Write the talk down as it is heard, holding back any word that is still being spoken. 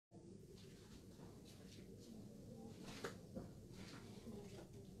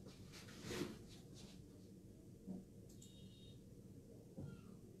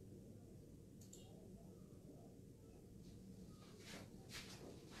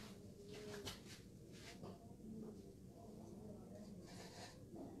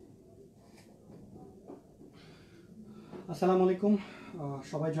আসসালামু আলাইকুম।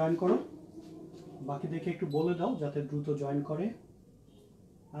 সবাই জয়েন করো, বাকিদেরকে একটু বলে দাও যাতে দ্রুত জয়েন করে।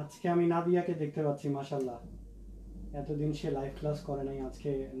 আজকে আমি নাদিয়াকে দেখতে পাচ্ছি, মাশাল্লাহ। এতদিন সে লাইভ ক্লাস করে নাই, আজকে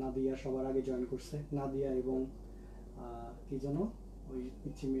নাদিয়া সবার আগে জয়েন করছে। নাদিয়া এবং কি যেন ওই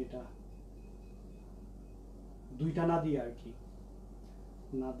পিচ্ছি মেয়েটা, দুইটা নাদিয়া আর কি।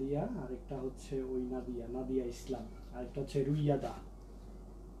 নাদিয়া আরেকটা হচ্ছে ওই নাদিয়া, নাদিয়া ইসলাম, আরেকটা হচ্ছে রুইয়াদা।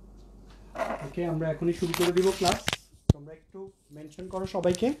 ওকে, আমরা এখনই শুরু করে দিব ক্লাস। তোমরা একটু মেনশন করো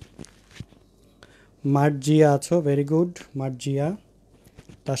সবাইকে। মার্জিয়া আছো, very good. Marjia,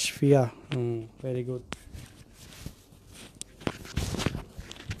 Tashfia, very good.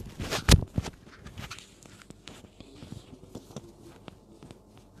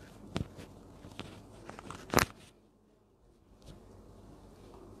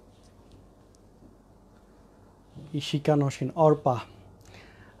 Ishika, Naushin, Arpa.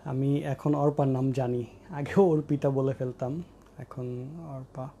 আমি এখন অর্পার নাম জানি, আগেও অর্পিতা বলে ফেলতাম, এখন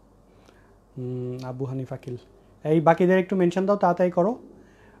অর্পা। আবু হানিফ আকিল। এই বাকিদের একটু মেনশন দাও, তাড়াতাড়ি করো।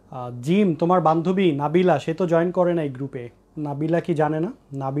 জিম, তোমার বান্ধবী নাবিলা, সে তো জয়েন করে না এই গ্রুপে। নাবিলা কি জানে না?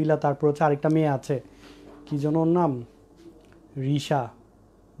 নাবিলা, তারপর হচ্ছে আরেকটা মেয়ে আছে, কি যেন ওর নাম, রিশা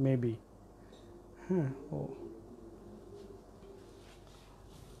মেবি। হ্যাঁ, ও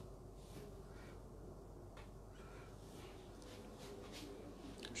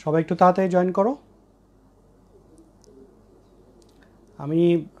সবাই একটু তাড়াতাড়ি জয়েন করো। আমি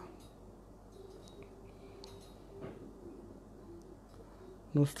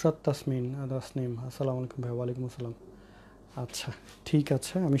নুসরাত তাসমিন তাসনিম, আসসালামু আলাইকুম ভাই। ওয়ালাইকুম আসসালাম। আচ্ছা, ঠিক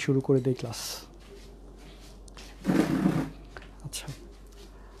আছে, আমি শুরু করে দিই ক্লাস। আচ্ছা,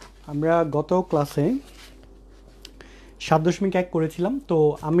 আমরা গত ক্লাসে 7.1 করেছিলাম, তো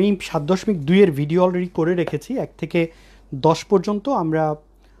আমি 7.2 ভিডিও অলরেডি করে রেখেছি। 1 থেকে 10 পর্যন্ত আমরা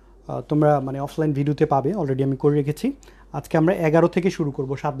তোমরা মানে অফলাইন ভিডিওতে পাবে, অলরেডি আমি করে রেখেছি। আজকে আমরা 11 থেকে শুরু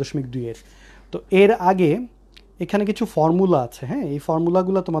করব 7.2। তো এর আগে এখানে কিছু ফর্মুলা আছে, হ্যাঁ, এই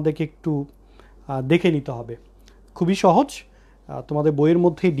ফর্মুলাগুলো তোমাদেরকে একটু দেখে নিতে হবে। খুবই সহজ, তোমাদের বইয়ের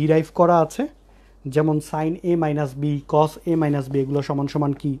মধ্যে ডিরাইভ করা আছে। যেমন সাইন এ মাইনাস বি, কস এ মাইনাস বি, এগুলো সমান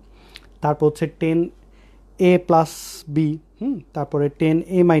সমান কি। তারপর হচ্ছে 10a প্লাস বি, তারপরে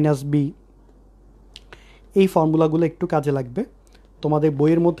 10a মাইনাস বি। এই ফর্মুলাগুলো একটু কাজে লাগবে, তোমাদের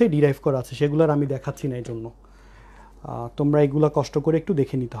বইয়ের মধ্যে ডিরাইভ করা আছে, সেগুলোর আমি দেখাচ্ছি না, এই জন্য তোমরা এগুলো কষ্ট করে একটু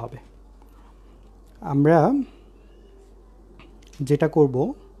দেখে নিতে হবে। আমরা যেটা করব,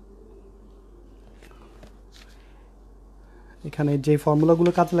 এখানে যে ফর্মুলাগুলো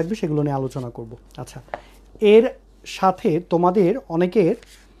কাজে লাগবে সেগুলো নিয়ে আলোচনা করব। আচ্ছা, এর সাথে তোমাদের অনেকের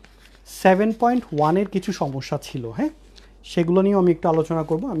 7.1-এর কিছু সমস্যা ছিল, হ্যাঁ, সেগুলো নিয়েও আমি একটু আলোচনা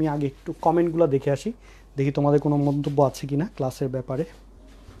করব। আমি আগে একটু কমেন্টগুলো দেখে আসি, দেখি তোমাদের কোনো মন্তব্য আছে কি না ক্লাসের ব্যাপারে।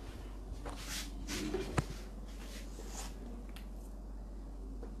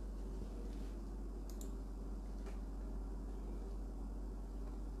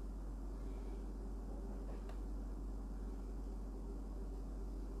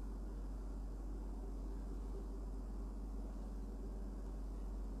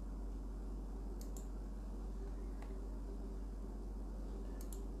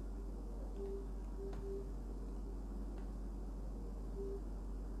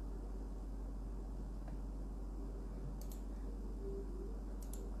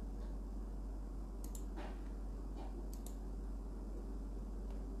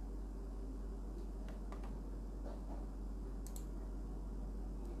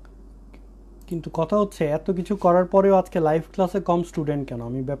 কিন্তু কথা হচ্ছে, এত কিছু করার পরেও আজকে লাইভ ক্লাসে কম স্টুডেন্ট কেন?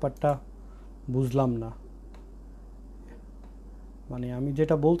 আমি ব্যাপারটা বুঝলাম না। মানে আমি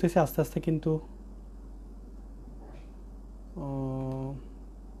যেটা বলতেছি আস্তে আস্তে কিন্তু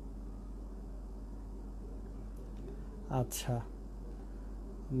আচ্ছা,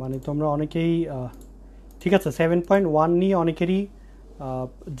 মানে তোমরা অনেকেই ঠিক আছে, 7.1 নিয়ে অনেকেরই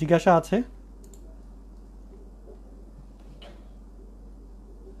জিজ্ঞাসা আছে।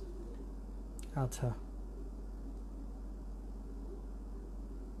 আচ্ছা,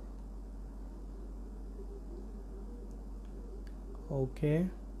 ওকে,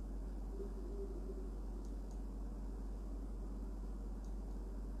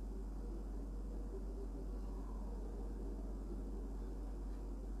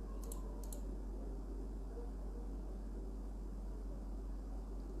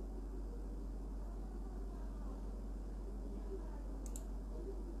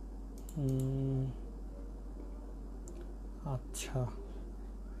 আচ্ছা,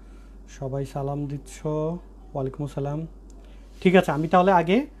 সবাই সালাম দিচ্ছ, ওয়ালাইকুম আসসালাম। ঠিক আছে, আমি তাহলে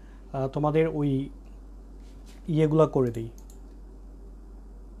আগে তোমাদের ওই ইয়েগুলো করে দিই।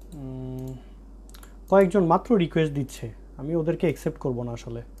 কয়েকজন মাত্র রিকোয়েস্ট দিচ্ছে, আমি ওদেরকে অ্যাকসেপ্ট করব না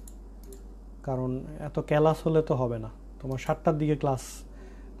আসলে, কারণ এত ক্যালাস হলে তো হবে না। তোমার 7টার দিকে ক্লাস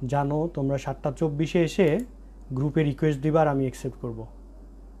জানো, তোমরা 7:24 এসে গ্রুপে রিকোয়েস্ট দিবা আর আমি অ্যাকসেপ্ট করব,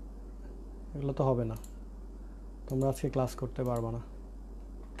 এগুলো তো হবে না। তোমরা আজকে ক্লাস করতে পারবে না।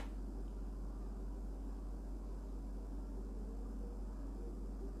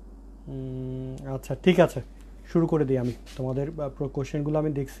 আচ্ছা ঠিক আছে, শুরু করে দিই আমি। তোমাদের কোশ্চেনগুলো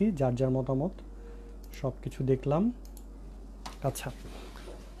আমি দেখছি, যার যার মতামত সব কিছু দেখলাম। আচ্ছা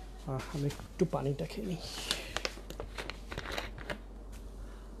আমি একটু পানিটা খেয়ে নিই।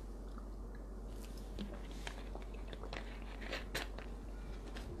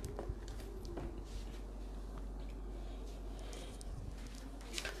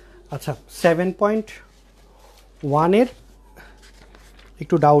 আচ্ছা 7.1-এর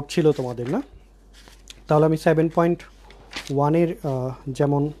একটু ডাউট ছিল তোমাদের না? তাহলে আমি 7.1-এর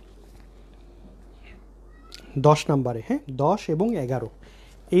যেমন 10 নাম্বারে, হ্যাঁ 10 এবং 11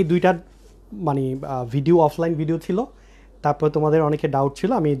 এই দুইটার মানে ভিডিও, অফলাইন ভিডিও ছিল। তারপরে তোমাদের অনেকে ডাউট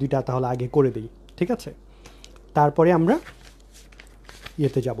ছিল, আমি এই দুইটা তাহলে আগে করে দিই, ঠিক আছে? তারপরে আমরা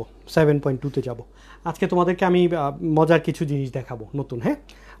ইয়েতে যাব, 7.2-তে যাব। আজকে তোমাদেরকে আমি মজার কিছু জিনিস দেখাবো নতুন। হ্যাঁ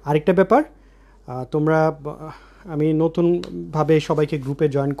আরেকটা ব্যাপার, তোমরা আমি নতুনভাবে সবাইকে গ্রুপে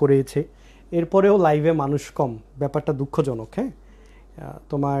জয়েন করেছি, এরপরেও লাইভে মানুষ কম, ব্যাপারটা দুঃখজনক। হ্যাঁ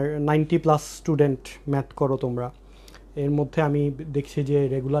তোমার 90+ স্টুডেন্ট ম্যাথ করো তোমরা, এর মধ্যে আমি দেখছি যে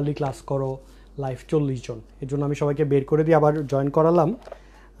রেগুলারলি ক্লাস করো লাইভ 40 জন। এর জন্য আমি সবাইকে বের করে দিয়ে আবার জয়েন করালাম।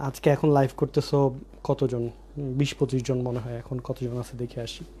 আজকে এখন লাইভ করতেছো কতজন? 20-25 জন মনে হয়। এখন কতজন আছে দেখে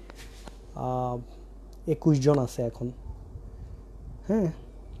আসি। 21 জন আছে এখন। হ্যাঁ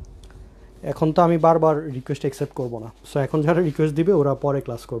এখন তো আমি বারবার রিকোয়েস্ট অ্যাকসেপ্ট করব না, সো এখন যারা রিকোয়েস্ট দিবে ওরা পরে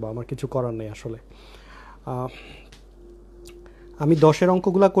ক্লাস করবে, আমার কিছু করার নেই আসলে। আমি 10-এর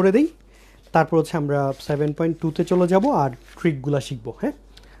অঙ্কগুলো করে দিই, তারপর হচ্ছে আমরা 7.2-তে চলে যাব আর ট্রিকগুলো শিখব। হ্যাঁ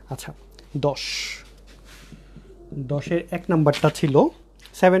আচ্ছা 10-এর 1 নাম্বারটা ছিল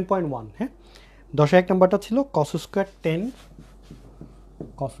 7.1। হ্যাঁ 10-এর 1 নাম্বারটা ছিল cos square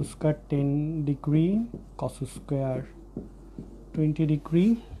 10 degree, cos square 20 degree,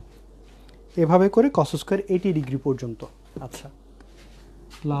 এভাবে করে cos স্কয়ার 80 ডিগ্রি পর্যন্ত। আচ্ছা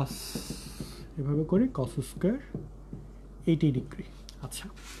প্লাস এভাবে করে cos স্কয়ার 80 ডিগ্রি। আচ্ছা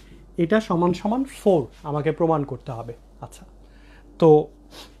এটা সমান সমান 4 আমাকে প্রমাণ করতে হবে। আচ্ছা তো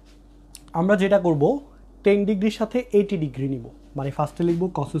আমরা যেটা করব, 10 ডিগ্রির সাথে 80 ডিগ্রি নিব, মানে ফার্স্টে লিখব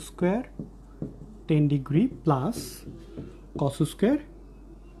cos square 10 degree plus cos square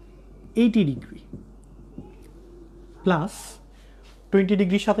 80 degree plus 20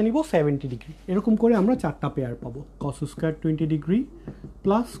 ডিগ্রির সাথে নিব 70 ডিগ্রি। এরকম করে আমরা 4টা পেয়ার পাবো, cos square 20 degree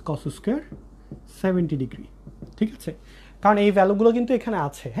plus cos square 70 degree. ঠিক আছে, কারণ এই ভ্যালুগুলো কিন্তু এখানে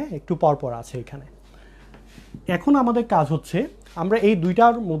আছে। হ্যাঁ একটু পরপর আছে এখানে। এখন আমাদের কাজ হচ্ছে আমরা এই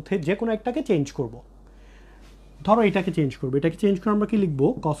দুইটার মধ্যে যে কোনো একটাকে চেঞ্জ করব। ধরো এটাকে চেঞ্জ করবো, এটাকে চেঞ্জ করে আমরা কি লিখবো,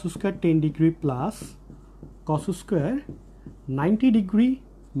 cos square 10 degree plus cos square 90 degree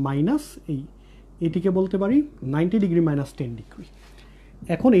minus এইটিকে বলতে পারি 90 ডিগ্রি মাইনাস 10 ডিগ্রি।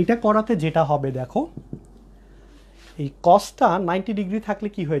 এখন এইটা করাতে যেটা হবে দেখো, এই কসটা 90 ডিগ্রি থাকলে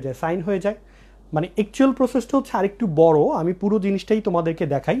কি হয়ে যায়, সাইন হয়ে যায়। মানে অ্যাকচুয়াল প্রসেসটা হচ্ছে আরেকটু বড়, আমি পুরো জিনিসটাই তোমাদেরকে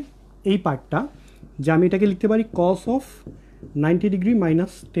দেখাই। এই পার্টটা যে আমি এটাকে লিখতে পারি cos of 90 degree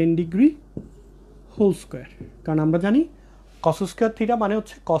minus 10 degree whole square, কারণ আমরা জানি cos স্কোয়ার থিটা মানে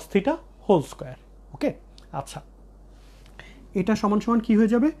হচ্ছে cos থিটা হোল স্কোয়ার। ওকে আচ্ছা এটা সমান সমান কী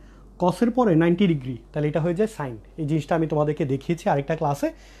হয়ে যাবে, কসের পরে 90 ডিগ্রি, তাহলে এটা হয়ে যায় সাইন। এই জিনিসটা আমি তোমাদেরকে দেখিয়েছি আরেকটা ক্লাসে,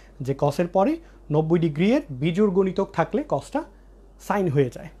 যে কসের পরে 90 ডিগ্রি এর বিজোড় গণিতক থাকলে কসটা সাইন হয়ে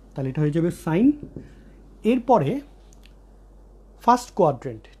যায়, তাহলে এটা হয়ে যাবে সাইন। এরপরে ফার্স্ট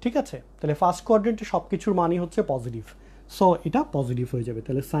কোয়াড্রেন্ট, ঠিক আছে, তাহলে ফার্স্ট কোয়াড্রেন্টে সব কিছুর মানই হচ্ছে পজিটিভ, সো এটা পজিটিভ হয়ে যাবে,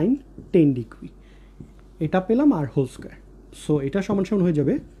 তাহলে সাইন 10 ডিগ্রি এটা পেলাম আর হোল স্কোয়ার, সো এটা সমান সমান হয়ে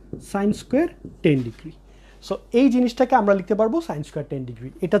যাবে সাইন স্কোয়ার 10 ডিগ্রি। সো এই জিনিসটাকে আমরা লিখতে পারবো সাইন স্কোয়ার 10 ডিগ্রি।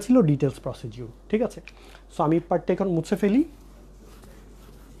 এটা ছিল ডিটেলস প্রসিডিউর, ঠিক আছে। সো আমি পার্টটা এখন মুছে ফেলি।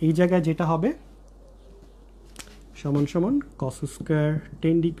 এই জায়গায় যেটা হবে সমান সমান cos square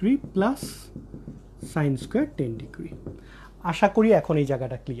 10 degree plus sine square 10 degree. আশা করি এখন এই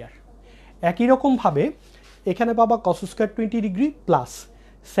জায়গাটা ক্লিয়ার। একই রকমভাবে এখানে পাবা cos স্কোয়ার 20 ডিগ্রি প্লাস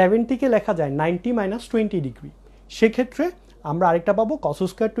 70কে লেখা যায় 90 মাইনাস 20 ডিগ্রি, সেক্ষেত্রে আমরা আরেকটা পাবো cos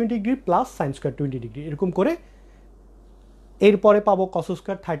square 20 degree plus sine square 20 degree. এরকম করে এরপরে পাবো cos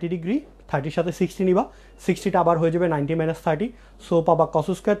স্কোয়ার 30 ডিগ্রি, 30-র সাথে 60 নিবা, 60টা আবার হয়ে যাবে 90 মাইনাস 30, সো পাবা cos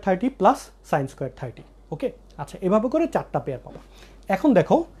square 30 plus sine square 30। ওকে আচ্ছা এভাবে করে 4টা পেয়ার পাবা। এখন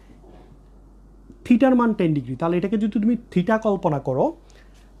দেখো থিটার মান 10 ডিগ্রি, তাহলে এটাকে যদি তুমি থিটা কল্পনা করো,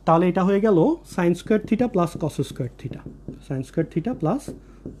 তাহলে এটা হয়ে গেল sine square theta plus cos square theta, sine square theta plus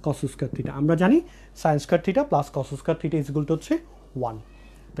cos square theta. আমরা জানি sine square theta plus cos square theta equal to হচ্ছে 1,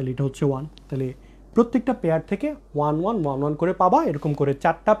 তাহলে এটা হচ্ছে 1। তাহলে প্রত্যেকটা পেয়ার থেকে 1 1 1 1 করে পাবা, এরকম করে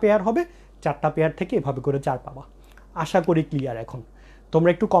 4টা পেয়ার হবে, 4টা পেয়ার থেকে এভাবে করে 4 পাবা। আশা করি ক্লিয়ার। এখন তোমরা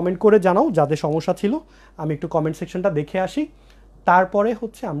একটু কমেন্ট করে জানাও যাদের সমস্যা ছিল, আমি একটু কমেন্ট সেকশনটা দেখে আসি, তারপরে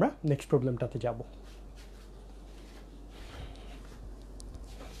হচ্ছে আমরা নেক্সট প্রবলেমটাতে যাব।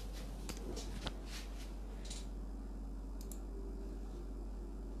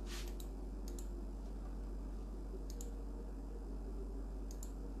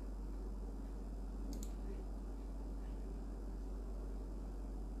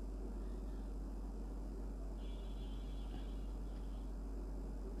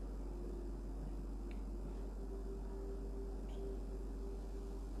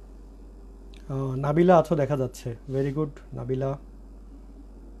 নাবিলা আছো দেখা যাচ্ছে, ভেরি গুড নাবিলা।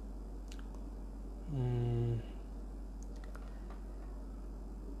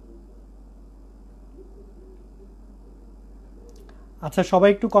 আচ্ছা সবাই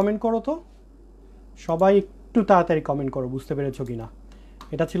একটু কমেন্ট করো তো, সবাই একটু তাড়াতাড়ি কমেন্ট করো, বুঝতে পেরেছো কি না।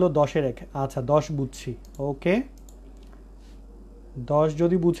 এটা ছিল 10-এর এক, আচ্ছা 10 বুঝছি, ওকে 10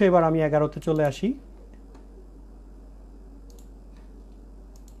 যদি বুঝে এবার আমি 11তে চলে আসি।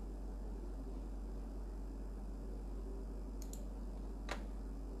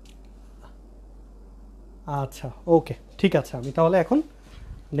 আচ্ছা ওকে ঠিক আছে, আমি তাহলে এখন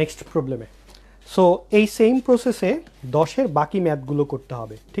নেক্সট প্রবলেমে। সো এই সেম প্রসেসে 10-এর বাকি ম্যাথগুলো করতে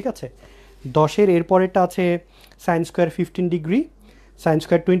হবে, ঠিক আছে। 10-এর এরপরেরটা আছে sine square 15 degree, sine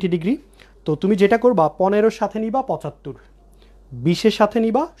square 20 degree. তো তুমি যেটা করবা 15-এর সাথে নিবা 75, 20-এর সাথে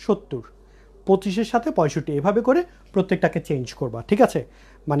নিবা 70, 25-এর সাথে 65, এভাবে করে প্রত্যেকটাকে চেঞ্জ করবা, ঠিক আছে।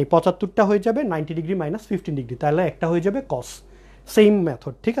 মানে 75টা হয়ে যাবে 90 ডিগ্রি মাইনাস 15 ডিগ্রি, তাহলে একটা হয়ে যাবে কস। সেম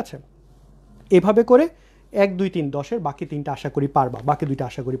মেথড, ঠিক আছে। এভাবে করে 1 2 3 10-এর বাকি 3টা আশা করি পারবা, বাকি 2টা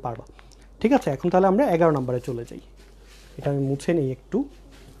আশা করি পারবা, ঠিক আছে। এখন তাহলে আমরা 11 নম্বরে চলে যাই। এটা আমি মুছে নিই একটু।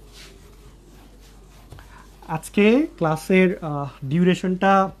 আজকে ক্লাসের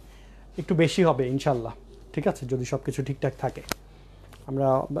ডিউরেশনটা একটু বেশি হবে ইনশাল্লাহ, ঠিক আছে, যদি সব কিছু ঠিকঠাক থাকে। আমরা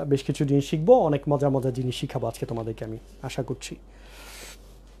বেশ কিছু জিনিস শিখবো, অনেক মজার মজার জিনিস শিখাবো আজকে তোমাদেরকে, আমি আশা করছি।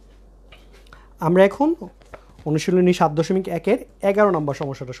 আমরা এখন অনুশীলনী 7.1-এর 11 নম্বর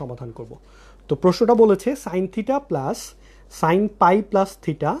সমস্যাটা সমাধান করব। তো প্রশ্নটা বলেছে sine theta plus sine pi plus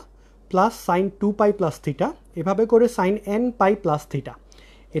theta plus sign 2 পাই প্লাস থিটা, এভাবে করে সাইন n পাই প্লাস থিটা,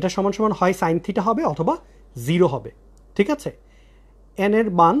 এটা সমান সমান হয় সাইন থিটা হবে অথবা 0 হবে, ঠিক আছে। n এর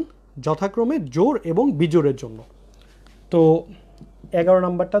মান যথাক্রমে জোড় এবং বিজোড়ের জন্য। তো 11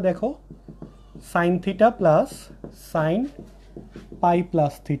 নম্বরটা দেখো, sine theta plus sine pi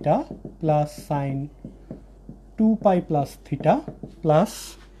plus theta plus sign 2 পাই প্লাস থিটা প্লাস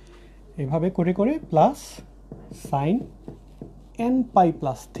এভাবে করে করে প্লাস সাইন n পাই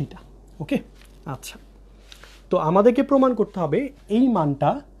প্লাস থিটা, ওকে। আচ্ছা, তো আমাদেরকে প্রমাণ করতে হবে এই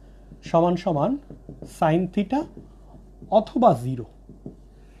মানটা সমান সমান সাইন থিটা অথবা 0,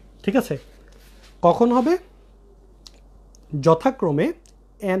 ঠিক আছে। কখন হবে? যথাক্রমে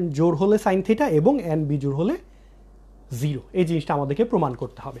n জোড় হলে সাইন থিটা এবং n বিজোড় হলে 0, এই জিনিসটা আমাদেরকে প্রমাণ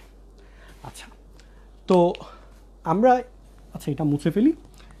করতে হবে। আচ্ছা, তো আমরা এটা মুছে ফেলি।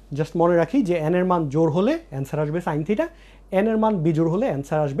 জাস্ট মনে রাখি যে n এর মান জোড় হলে অ্যান্সার আসবে সাইন থিটা, n এর মান বিজোড় হলে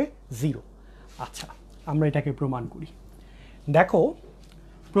অ্যান্সার আসবে 0। আচ্ছা, আমরা এটাকে প্রমাণ করি। দেখো,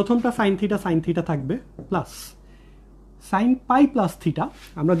 প্রথমটা সাইন থিটা থাকবে plus sine pi plus theta.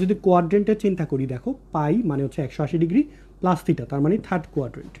 আমরা যদি কোয়াড্রেন্টের চিন্তা করি, দেখো পাই মানে হচ্ছে 180 ডিগ্রি প্লাস থিটা, তার মানে থার্ড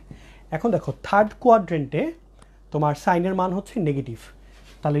কোয়াড্রেন্ট। এখন দেখো থার্ড কোয়াড্রেন্টে তোমার সাইনের মান হচ্ছে নেগেটিভ,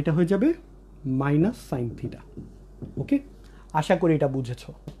 তাহলে এটা হয়ে যাবে মাইনাস সাইন থিটা, ওকে। আশা করি এটা বুঝেছ।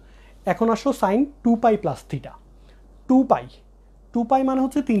 এখন আসো সাইন 2 পাই প্লাস থিটা। 2 পাই মানে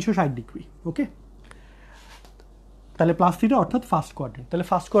হচ্ছে 360 ডিগ্রি, ওকে। তাহলে প্লাস থিটা অর্থাৎ ফার্স্ট কোয়াড্রেন্ট, তাহলে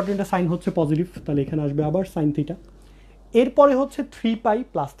ফার্স্ট কোয়াড্রেন্টের সাইন হচ্ছে পজিটিভ, তাহলে এখানে আসবে আবার সাইন থিটা। এরপরে হচ্ছে 3 পাই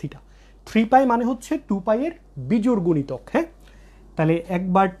প্লাস থিটা। 3 পাই মানে হচ্ছে 2 পাইয়ের বিজোড় গুণিতক, হ্যাঁ। তাহলে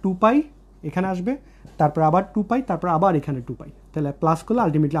একবার 2 পাই এখানে আসবে, তারপর আবার 2 পাই, তারপর আবার এখানে 2 পাই, তাহলে প্লাস করলে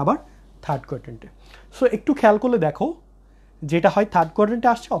আলটিমেটলি আবার থার্ড কোয়াড্রেন্টে। সো একটু খেয়াল করলে দেখো যেটা হয় থার্ড কোয়াড্রেন্টে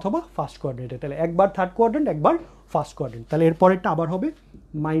আসছে অথবা ফার্স্ট কোয়াড্রেন্টে, তাহলে একবার থার্ড কোয়াড্রেন্ট একবার ফার্স্ট কোয়াড্রেন্ট, তাহলে এরপরেরটা আবার হবে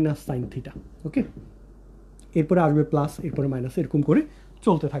মাইনাস সাইন থিটা, ওকে। এরপরে আসবে প্লাস, এরপরে মাইনাস, এরকম করে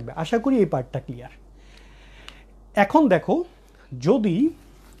চলতে থাকবে। আশা করি এই পার্টটা ক্লিয়ার। এখন দেখো, যদি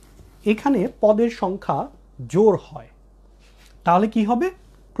এখানে পদের সংখ্যা জোড় হয় তাহলে কি হবে?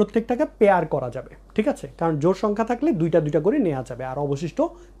 প্রত্যেকটাকে পেয়ার করা যাবে, ঠিক আছে, কারণ জোড় সংখ্যা থাকলে দুইটা দুইটা করে নেওয়া যাবে আর অবশিষ্ট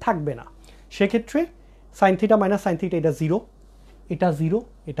থাকবে না। সেক্ষেত্রে sine theta minus sine theta এটা 0, এটা 0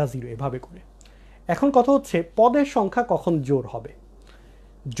 এটা 0 এভাবে করে। এখন কথা হচ্ছে পদের সংখ্যা কখন জোড় হবে।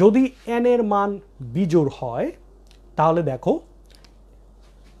 যদি n এর মান বিজোড় হয় তাহলে দেখো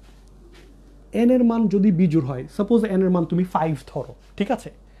n এর মান যদি বিজোড় হয়, সাপোজ n এর মান তুমি 5 ধরো, ঠিক আছে,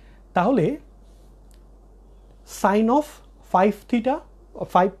 তাহলে sign of 5 theta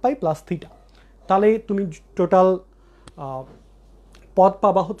 5 pi plus theta, তাহলে তুমি টোটাল পদ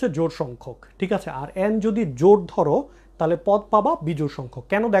পাবা হচ্ছে জোড় সংখ্যক, ঠিক আছে। আর n যদি জোড় ধরো তাহলে পদ পাবা বিজোড় সংখ্যক।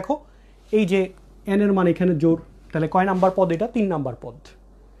 কেন দেখো, এই যে n এর মান এখানে জোড়, তাহলে কয় নাম্বার পদ এটা, 3 নাম্বার পদ,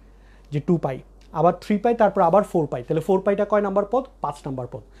 যে 2 পাই, আবার 3 পাই, তারপর আবার 4 পাই, তাহলে 4 পাইটা কয় নাম্বার পদ, 5 নাম্বার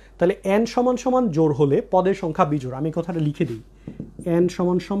পদ। তাহলে n সমান সমান জোড় হলে পদের সংখ্যা বিজোড়। আমি কথাটা লিখে দিই, n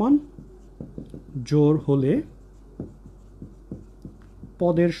সমান সমান জোড় হলে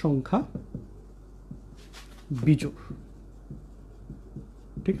পদের সংখ্যা বিজোড়,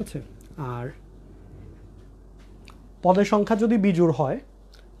 ঠিক আছে। আর পদের সংখ্যা যদি বিজোড় হয়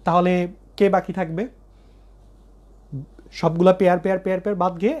তাহলে কে বাকি থাকবে, সবগুলা পেয়ার পেয়ার পেয়ার পেয়ার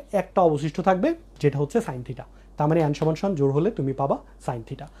বাদ গিয়ে একটা অবশিষ্ট থাকবে, যেটা হচ্ছে সাইন থিটা। তার মানে n সমান সমান জোড় হলে তুমি পাবা সাইন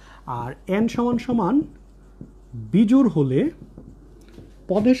থিটা। আর n সমান সমান বিজোড় হলে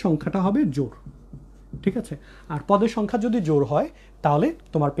পদের সংখ্যাটা হবে জোড়, ঠিক আছে। আর পদের সংখ্যা যদি জোড় হয় তাহলে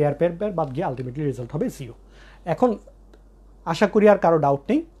তোমার পেয়ার পেয়ার পেয়ার বাদ গিয়ে আলটিমেটলি রেজাল্ট হবে 0। এখন আশা করি আর কারো ডাউট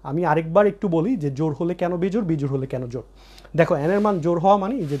নেই। আমি আরেকবার একটু বলি যে জোড় হলে কেন বিজোড়, বিজোড় হলে কেন জোড়। দেখো n এর মান জোড় হওয়া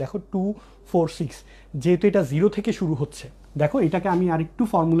মানে এই যে দেখো 2 4 6, যেহেতু এটা 0 থেকে শুরু হচ্ছে, দেখো এটাকে আমি আরেকটু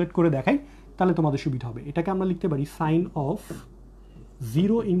ফর্মুলেট করে দেখাই তাহলে তোমাদের সুবিধা হবে। এটাকে আমরা লিখতে পারি sign of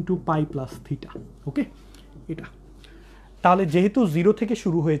 0 into pi plus theta, ওকে। এটা তাহলে যেহেতু 0 থেকে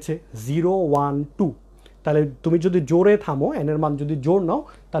শুরু হয়েছে 0 1 2, তাহলে তুমি যদি জোড়ে থামো, n এর মান যদি জোড় নাও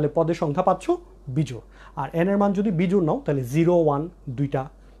তাহলে পদের সংখ্যা পাচ্ছ বিজোড়। আর n এর মান যদি বিজোড় নাও তাহলে 0 1 দুইটা,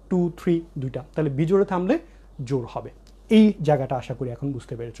 2 3 দুইটা, তাহলে বিজোড়ে থামলে জোড় হবে। এই জায়গাটা আশা করি এখন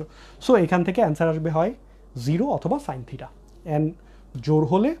বুঝতে পেরেছো। সো এখান থেকে অ্যান্সার আসবে হয় 0 অথবা সাইন থিটা। n জোড়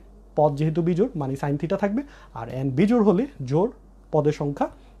হলে পদ যেহেতু বিজোড় মানে সাইন থিটা থাকবে, আর n বিজোড় হলে জোড় পদের সংখ্যা,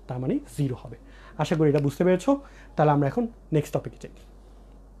 তার মানে 0 হবে। আশা করি এটা বুঝতে পেরেছো। তাহলে আমরা এখন নেক্সট টপিকে যাই।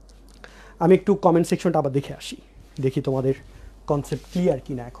 আমি একটু কমেন্ট সেকশনটা আবার দেখে আসি, দেখি তোমাদের কনসেপ্ট ক্লিয়ার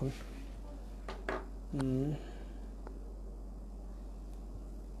কিনা এখন।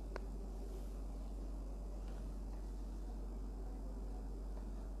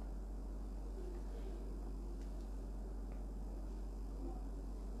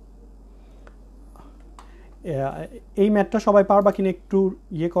 এই ম্যাথটা সবাই পারবা কিনা একটু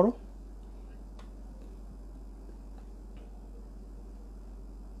ইয়ে করো।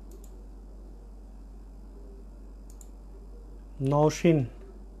 নওশিন,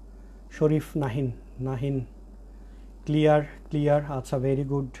 শরীফ, নাহিন, নাহিন ক্লিয়ার ক্লিয়ার, আচ্ছা ভেরি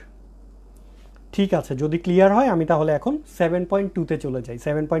গুড, ঠিক আছে। যদি ক্লিয়ার হয় আমি তাহলে এখন 7.2-তে চলে যাই।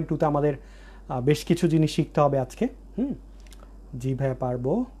 7.2-তে আমাদের বেশ কিছু জিনিস শিখতে হবে আজকে। জি ভাইয়া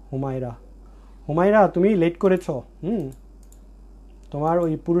পারবো। হুমায়রা, হুমায়রা তুমি লেট করেছো, তোমার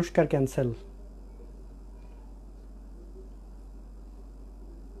ওই পুরস্কার ক্যান্সেল।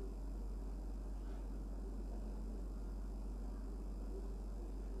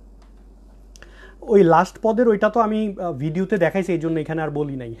 ওই লাস্ট পদের ওইটা তো আমি ভিডিওতে দেখাইছি, এই জন্য এখানে আর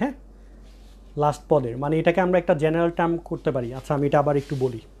বলি নাই। হ্যাঁ, লাস্ট পদের মানে এটাকে আমরা একটা জেনারেল টার্ম করতে পারি। আচ্ছা আমি এটা আবার একটু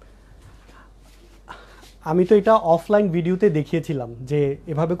বলি। আমি তো এটা অফলাইন ভিডিওতে দেখিয়েছিলাম যে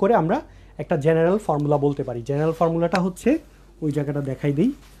এভাবে করে আমরা একটা জেনারেল ফর্মুলা বলতে পারি। জেনারেল ফর্মুলাটা হচ্ছে, ওই জায়গাটা দেখাই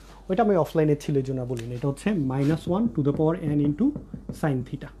দিই, ওইটা আমি অফলাইনে ছিল এই জন্য বলিনি। এটা হচ্ছে -1 to the power n into sine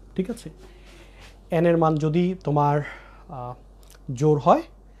theta, ঠিক আছে। n এর মান যদি তোমার জোড় হয়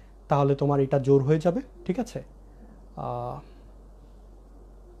তাহলে তোমার এটা জোড় হয়ে যাবে, ঠিক আছে।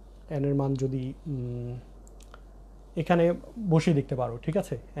 n এর মান যদি এখানে বসিয়ে দেখতে পারো, ঠিক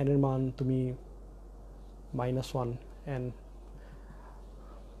আছে। n এর মান তুমি -1 n,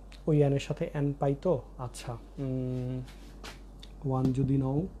 ওই n এর সাথে n পাই তো, আচ্ছা 1 যদি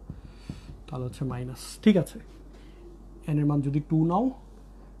নাও তাহলে হচ্ছে মাইনাস, ঠিক আছে। n এর মান যদি 2 নাও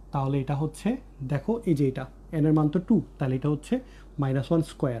তাহলে এটা হচ্ছে, দেখো এই যে এটা n এর মান তো 2, তাহলে এটা হচ্ছে -1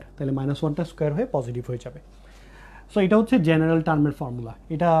 স্কোয়ার, তাহলে -1টা স্কোয়ার হয়ে পজিটিভ হয়ে যাবে। সো এটা হচ্ছে জেনারেল টার্মের ফর্মুলা,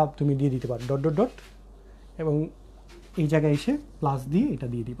 এটা তুমি দিয়ে দিতে পারো ডট ডট ডট, এবং এই জায়গায় এসে প্লাস দিয়ে এটা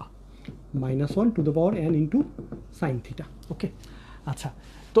দিয়ে দিবা -1 to the power n into sine theta, ওকে। আচ্ছা,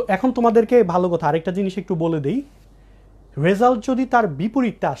 তো এখন তোমাদেরকে ভালো কথা আরেকটা জিনিস একটু বলে দেই। রেজাল্ট যদি তার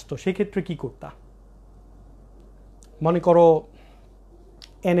বিপরীতটা আসতো সেক্ষেত্রে কি করতা। মনে করো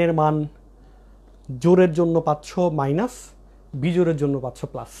n এর মান জোড়ের জন্য পাচ্ছ মাইনাস, বিজোড়ের জন্য পাচ্ছ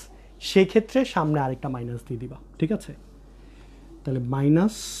প্লাস, সেক্ষেত্রে সামনে আরেকটা মাইনাস দিয়ে দিবা, ঠিক আছে। তাহলে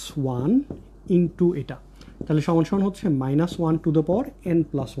 -1 ইন্টু এটা, তাহলে সমান সমান হচ্ছে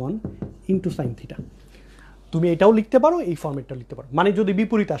 -1 ইন্টু সাইন থিটা। তুমি এটাও লিখতে পারো, এই ফর্মেটটাও লিখতে পারো। মানে যদি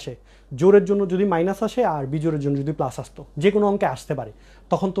বিপরীত আসে, জোরের জন্য যদি মাইনাস আসে আর বিজোরের জন্য যদি প্লাস আসতো, যে কোনো অঙ্কে আসতে পারে,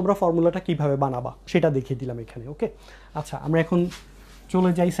 তখন তোমরা ফর্মুলাটা কিভাবে বানাবা সেটা দেখিয়ে দিলাম এখানে। ওকে, আচ্ছা আমরা এখন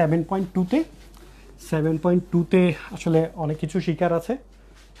চলে যাই 7.2-তে। 7.2-তে আসলে অনেক কিছু শিকার আছে,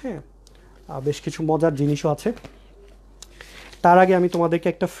 হ্যাঁ, বেশ কিছু মজার জিনিসও আছে। তার আগে আমি তোমাদেরকে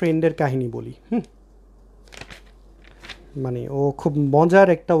একটা ফ্রেন্ডের কাহিনী বলি। মানে ও খুব মজার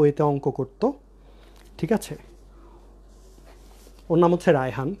একটা ওয়েতে অঙ্ক করতো, ঠিক আছে। ওর নাম হচ্ছে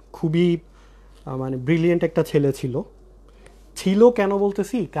রায়হান, খুবই মানে ব্রিলিয়েন্ট একটা ছেলে ছিল। কেন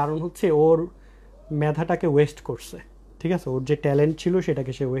বলতেছি, কারণ হচ্ছে ওর মেধাটাকে ওয়েস্ট করছে, ঠিক আছে। ওর যে ট্যালেন্ট ছিল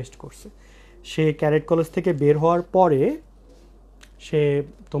সেটাকে সে ওয়েস্ট করছে। সে ক্যারেট কলেজ থেকে বের হওয়ার পরে সে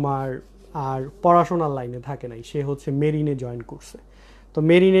তোমার আর পড়াশোনার লাইনে থাকে নাই, সে হচ্ছে মেরিনে জয়েন করছে। তো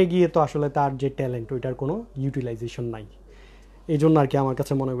মেরিনে গিয়ে তো আসলে তার যে ট্যালেন্ট ওইটার কোনো ইউটিলাইজেশন নাই, এই জন্য আর কি আমার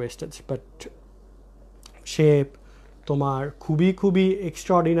কাছে মনে হয় ওয়েস্টেজ। বাট সে তোমার খুবই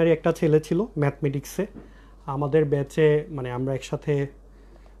এক্সট্রাঅর্ডিনারি একটা ছেলে ছিল ম্যাথমেটিক্সে। আমাদের ব্যাচে মানে আমরা একসাথে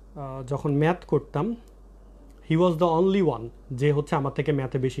যখন ম্যাথ করতাম, হি ওয়াজ দ্য অনলি ওয়ান যে হচ্ছে আমার থেকে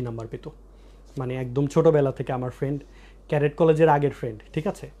ম্যাথে বেশি নাম্বার পেত। মানে একদম ছোটোবেলা থেকে আমার ফ্রেন্ড, ক্যারেট কলেজের আগের ফ্রেন্ড, ঠিক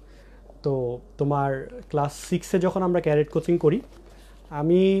আছে। তো তোমার ক্লাস 6-এ যখন আমরা ক্যারেট কোচিং করি,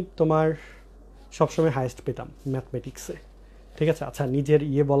 আমি তোমার সবসময় হায়েস্ট পেতাম ম্যাথমেটিক্সে, ঠিক আছে। আচ্ছা, নিজের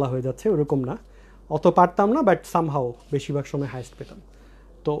বলা হয়ে যাচ্ছে, ওরকম না, অত পারতাম না, বাট সামহাও বেশিরভাগ সময় হায়েস্ট পেতাম।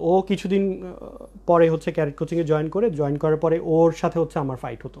 তো ও কিছুদিন পরে হচ্ছে ক্যারেট কোচিংয়ে জয়েন করার পরে ওর সাথে হচ্ছে আমার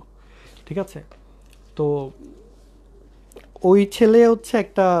ফাইট হতো, ঠিক আছে। তো ওই ছেলে হচ্ছে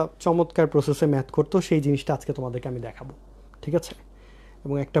একটা চমৎকার প্রসেসে ম্যাথ করতো, সেই জিনিসটা আজকে তোমাদেরকে আমি দেখাবো, ঠিক আছে।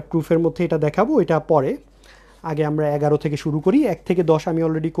 এবং একটা প্রুফের মধ্যে এটা দেখাবো, এটা পরে। আগে আমরা 11 থেকে শুরু করি। 1 থেকে 10 আমি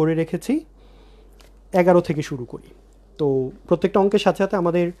অলরেডি করে রেখেছি, 11 থেকে শুরু করি। তো প্রত্যেকটা অঙ্কের সাথে সাথে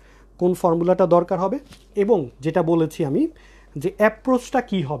আমাদের কোন ফর্মুলাটা দরকার হবে, এবং যেটা বলেছি আমি যে অ্যাপ্রোচটা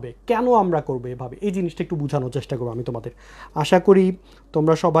কী হবে, কেন আমরা করবো এভাবে, এই জিনিসটা একটু বোঝানোর চেষ্টা করবো আমি তোমাদের। আশা করি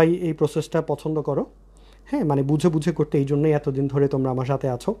তোমরা সবাই এই প্রসেসটা পছন্দ করো, হ্যাঁ, মানে বুঝে করতে। এই জন্যই এতদিন ধরে তোমরা আমার সাথে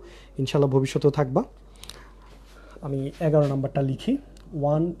আছো, ইনশাল্লাহ ভবিষ্যতেও থাকবা। আমি 11 নম্বরটা লিখি।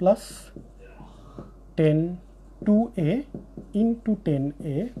 1 + 10 2a ইন্টু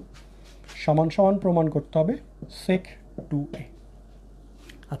 10a সমান সমান প্রমাণ করতে হবে sec 2a।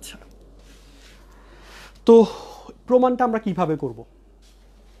 আচ্ছা, তো প্রমাণটা আমরা কিভাবে করব?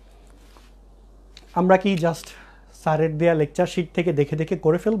 আমরা কি জাস্ট স্যারের দেয়া লেকচার শিট থেকে দেখে দেখে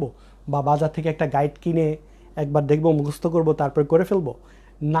করে ফেলবো, বা বাজার থেকে একটা গাইড কিনে একবার দেখবো, মুখস্থ করব, তারপর করে ফেলবো,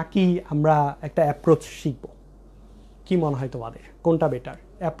 নাকি আমরা একটা অ্যাপ্রোচ শিখবো? কি মনে হয় তোমাদের, কোনটা বেটার?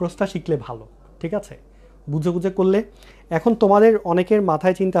 অ্যাপ্রোচটা শিখলে ভালো, ঠিক আছে, বুঝে করলে। এখন তোমাদের অনেকের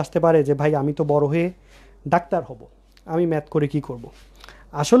মাথায় চিন্তা আসতে পারে যে ভাই আমি তো বড় হয়ে ডাক্তার হব, আমি ম্যাথ করে কি করব?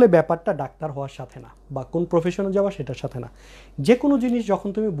 আসলে ব্যাপারটা ডাক্তার হওয়ার সাথে না, বা কোন প্রফেশনে যাওয়া সেটার সাথে না। যে কোনো জিনিস যখন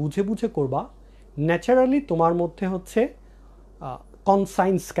তুমি বুঝে করবা, ন্যাচারালি তোমার মধ্যে হচ্ছে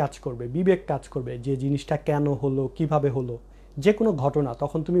কনসাইন্স কাজ করবে, বিবেক কাজ করবে, যে জিনিসটা কেন হলো, কিভাবে হলো। যে কোনো ঘটনা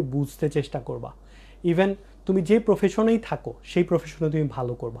তখন তুমি বুঝতে চেষ্টা করবা। ইভেন তুমি যে প্রফেশনেই থাকো সেই প্রফেশনে তুমি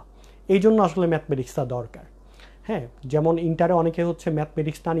ভালো করবা। এই জন্য আসলে ম্যাথমেটিক্সটা দরকার। হ্যাঁ, যেমন ইন্টারে অনেকে হচ্ছে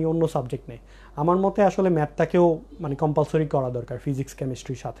ম্যাথমেটিক্সটা নিয়ে অন্য সাবজেক্ট নেই, আমার মতে আসলে ম্যাথটাকেও মানে কম্পালসরি করা দরকার ফিজিক্স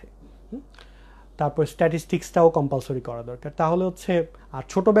কেমিস্ট্রির সাথে। তারপর স্ট্যাটিস্টিক্সটাও কম্পালসরি করা দরকার। তাহলে হচ্ছে, আর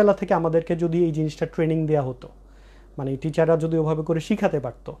ছোটোবেলা থেকে আমাদেরকে যদি এই জিনিসটা ট্রেনিং দেওয়া হতো, মানে টিচাররা যদি ওভাবে করে শিখাতে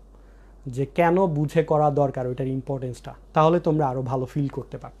পারতো যে কেন বুঝে করা দরকার ওইটার ইম্পর্টেন্সটা, তাহলে তোমরা আরও ভালো ফিল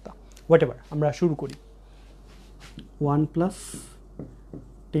করতে পারতা। হোয়াট এভার, আমরা শুরু করি। 1 +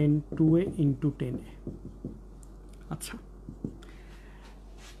 10 2a ইন্টু 10a। আচ্ছা,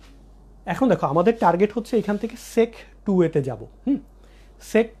 এখন দেখো আমাদের টার্গেট হচ্ছে এখান থেকে sec 2a-তে যাব।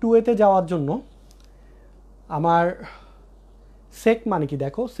 sec 2a-তে যাওয়ার জন্য আমার sec মানে কি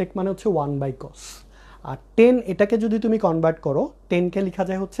দেখো, sec মানে হচ্ছে 1/cos, আর 10 এটাকে যদি তুমি কনভার্ট করো, 10কে লেখা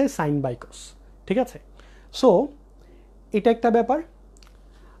যায় হচ্ছে sin/cos, ঠিক আছে। সো এটা একটা ব্যাপার,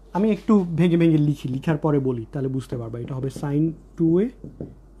 আমি একটু ভেঙে লিখার পরে বলি, তাহলে বুঝতে পারবা। এটা হবে sin 2a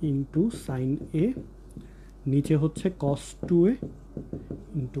into sin a, নিচে হচ্ছে cos 2a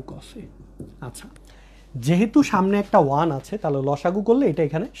into cos a। আচ্ছা, যেহেতু সামনে একটা 1 আছে, তাহলে লসাগু করলে এটা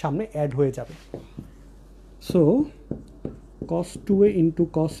এখানে সামনে অ্যাড হয়ে যাবে। So cos 2a into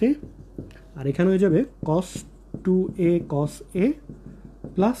cos a, আর এখানে হয়ে যাবে cos 2a cos a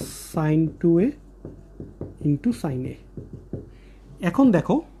plus sin 2a into sin a। এখন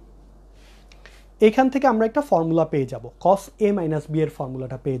দেখো এখান থেকে আমরা একটা ফর্মুলা পেয়ে যাব, cos a মাইনাস b এর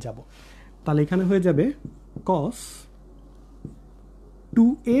ফর্মুলাটা পেয়ে যাব। তাহলে এখানে হয়ে যাবে cos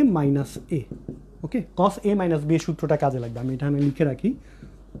 2a minus a। Okay, okay, cos A minus B এর সূত্রটা কাজে লাগবে। আমি এখানে লিখে রাখি,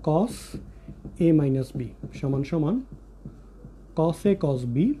 কস এ মাইনাস বি সমান সমান কস এ কস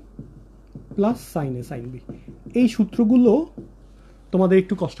বি প্লাস সাইন এ সাইন বি। এই সূত্রগুলো তোমাদের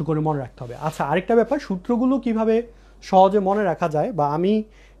একটু কষ্ট করে মনে রাখতে হবে। আচ্ছা, আরেকটা ব্যাপার, সূত্রগুলো কিভাবে সহজে মনে রাখা যায় বা আমি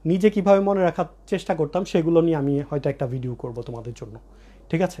নিজে কিভাবে মনে রাখার চেষ্টা করতাম সেগুলো নিয়ে আমি হয়তো একটা ভিডিও করব তোমাদের জন্য,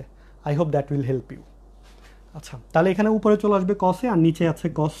 ঠিক আছে? I hope that will help you. আচ্ছা, তাহলে এখানে উপরে চলে আসবে কস এ, আর নিচে আছে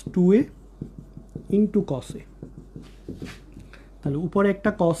কস টু এ ইন্টু কস এ। তাহলে উপরে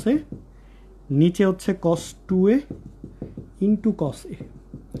একটা কস এ, নিচে হচ্ছে কস টু এ ইন্টু কস এ।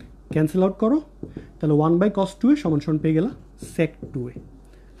 ক্যান্সেল আউট করো, তাহলে 1/cos 2a সমান সমান পেয়ে গেলা sec 2a।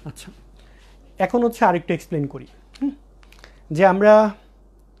 আচ্ছা, এখন হচ্ছে আরেকটু এক্সপ্লেন করি যে আমরা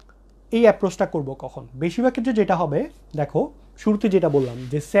এই অ্যাপ্রোচটা করব কখন। বেশিরভাগ ক্ষেত্রে যেটা হবে, দেখো শুরুতে যেটা বললাম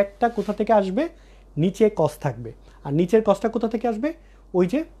যে সেকটা কোথা থেকে আসবে, নিচে কস থাকবে, আর নিচের কসটা কোথা থেকে আসবে, ওই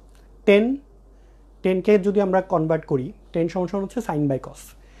যে 10কে যদি আমরা কনভার্ট করি, 10 সমান সমান হচ্ছে সাইন বাই কস।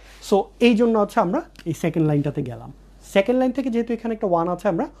 সো এই জন্য হচ্ছে আমরা এই সেকেন্ড লাইনটাতে গেলাম। সেকেন্ড লাইন থেকে যেহেতু এখানে একটা 1 আছে,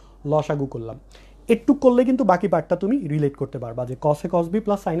 আমরা লসাগু করলাম। একটু করলে কিন্তু বাকি পার্টটা তুমি রিলেট করতে পারবা যে কস এ কস বি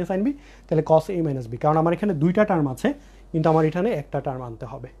প্লাস সাইন এ সাইন বি, তাহলে কস এ মাইনাস বি, কারণ আমার এখানে দুইটা টার্ম আছে কিন্তু আমার এখানে একটা টার্ম আনতে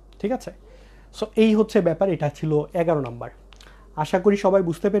হবে, ঠিক আছে? সো এই হচ্ছে ব্যাপার, এটা ছিল 11 নাম্বার। আশা করি সবাই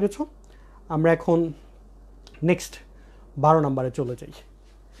বুঝতে পেরেছ। আমরা এখন নেক্সট 12 নাম্বারে চলে যাই,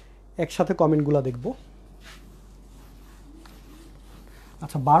 একসাথে কমেন্টগুলো দেখব।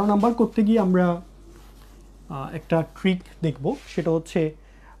 আচ্ছা, 12 নাম্বার করতে গিয়ে আমরা একটা ট্রিক দেখব, সেটা হচ্ছে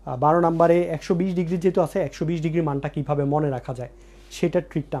 12 নাম্বারে 120 ডিগ্রি যেহেতু আছে, 120 ডিগ্রি মানটা কীভাবে মনে রাখা যায় সেটার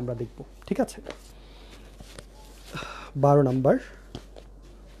ট্রিকটা আমরা দেখব, ঠিক আছে? 12 নাম্বার,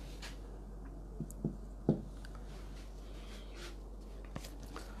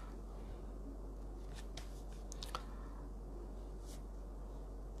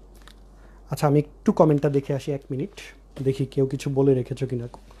 আচ্ছা আমি একটু কমেন্টটা দেখে আসি, 1 মিনিট, দেখি কেউ কিছু বলে রেখেছো কিনা,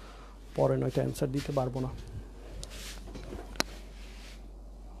 পরে নয়তো অ্যান্সার দিতে পারবো না।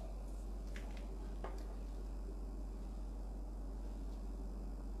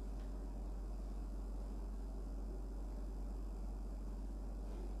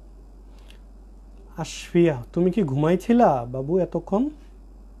 আশফিয়া, তুমি কি ঘুমাইছিলা বাবু এতক্ষণ?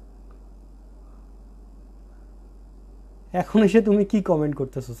 এখন এসে তুমি কি কমেন্ট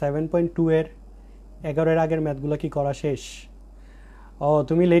করতেছো? 7.2 এর 11 এর আগের ম্যাথগুলো কি করা শেষ? ও,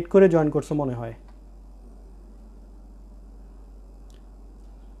 তুমি লেট করে জয়েন করছো মনে হয়।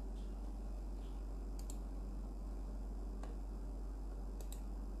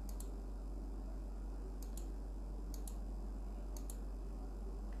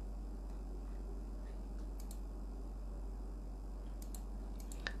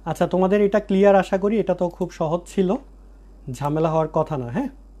 আচ্ছা, তোমাদের এটা ক্লিয়ার আশা করি। এটা তো খুব সহজ ছিল, ঝামেলা হওয়ার কথা না। হ্যাঁ,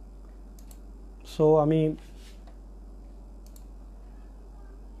 সো আমি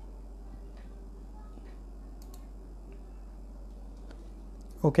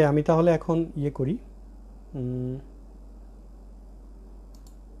ওকে, আমি তাহলে এখন ইয়ে করি,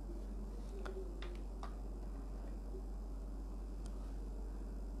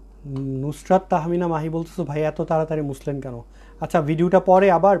 নুসরাত তাহমিনা মাহি বলতেছো ভাই এত তাড়াতাড়ি মুসলেন কেন? আচ্ছা, ভিডিওটা পরে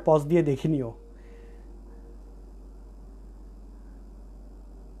আবার পজ দিয়ে দেখে নিও।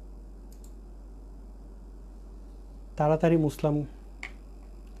 তাড়াতাড়ি মুসলাম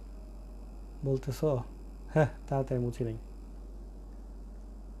বলতেছো? হ্যাঁ, তাড়াতাড়ি মুছি নাই,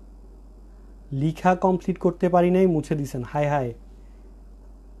 লিখা কমপ্লিট করতে পারি নাই, মুছে দিছেন, হায় হায়।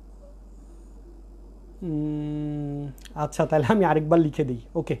 আচ্ছা, তাহলে আমি আরেকবার লিখে দিই।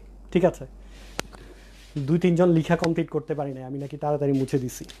 ওকে, ঠিক আছে। 2-3 জন লিখা কমপ্লিট করতে পারি নাই, আমি নাকি তাড়াতাড়ি মুছে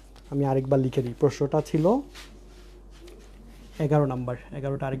দিছি। আমি আরেকবার লিখে দিই। প্রশ্নটা ছিল 11 নাম্বার,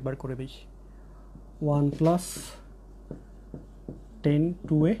 11টা আরেকবার করে দিই। 1 প্লাস 10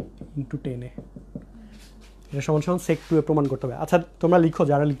 2a ইন্টু 10a, এটা সমান সমান সেক 2a প্রমাণ করতে হবে। আচ্ছা, তোমরা লিখো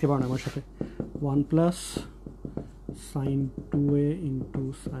যারা লিখতে পারো না আমার সাথে। 1 plus sign 2a into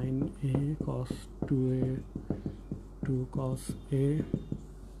sign a cos 2a 2 cos a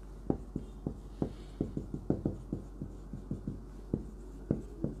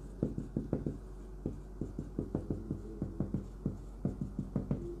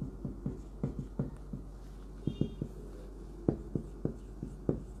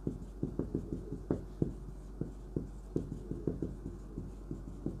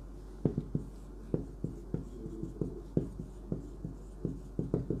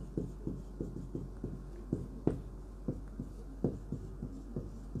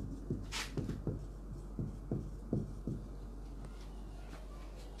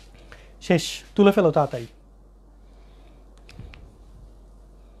শেষ, তুলে ফেলো তাড়াতাড়ি।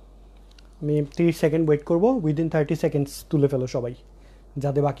 আমি 30 সেকেন্ড ওয়েট করব, উইদিন 30 সেকেন্ডস তুলে ফেলো সবাই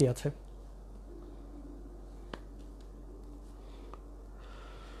যাদের বাকি আছে।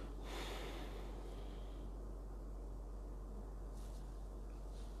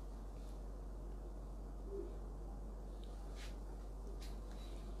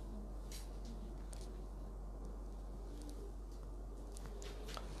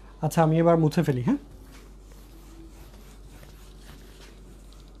 আচ্ছা আমি এবার মুছে ফেলি। হ্যাঁ,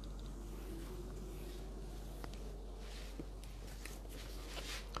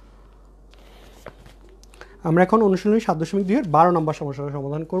 আমরা এখন অনুশীলনী 7.2 এর 12 নম্বর সমস্যার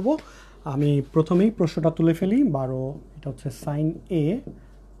সমাধান করব। আমি প্রথমেই প্রশ্নটা তুলে ফেলি। 12, এটা হচ্ছে সাইন এ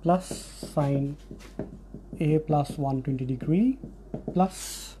প্লাস সাইন এ প্লাস 120 ডিগ্রি প্লাস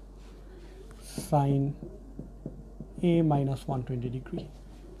সাইন এ মাইনাস 120 ডিগ্রি।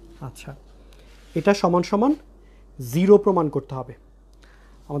 আচ্ছা, এটা সমান সমান 0 প্রমাণ করতে হবে।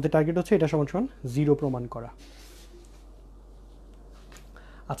 আমাদের টার্গেট হচ্ছে এটা সমান সমান 0 প্রমাণ করা।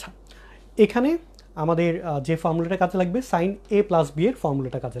 আচ্ছা, এখানে আমাদের যে ফর্মুলাটা কাজে লাগবে সাইন এ প্লাস বি এর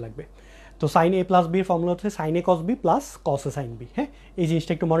ফর্মুলাটা কাজে লাগবে। তো সাইন এ প্লাস বি এর ফর্মুলা হচ্ছে সাইন এ কস বি প্লাস কস এ সাইন বি। হ্যাঁ, এই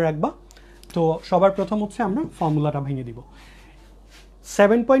জিনিসটা একটু মনে রাখবা। তো সবার প্রথম হচ্ছে আমরা ফর্মুলাটা ভেঙে দিব।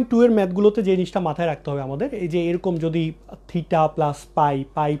 7.2 এর ম্যাথগুলোতে যে জিনিসটা মাথায় রাখতে হবে আমাদের, এই যে এরকম যদি থিটা প্লাস পাই,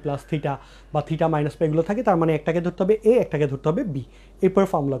 পাই প্লাস থিটা বা থিটা মাইনাস পাই এগুলো থাকে, তার মানে একটাকে ধরতে হবে এ, একটাকে ধরতে হবে বি, এরপর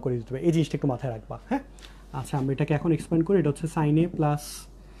ফর্মুলা করে দিতে হবে। এই জিনিসটা একটু মাথায় রাখবা। হ্যাঁ, আচ্ছা আমরা এটাকে এখন এক্সপ্লেন করি। এটা হচ্ছে সাইন এ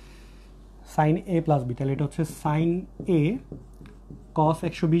প্লাস বি, তাহলে এটা হচ্ছে সাইন এ কস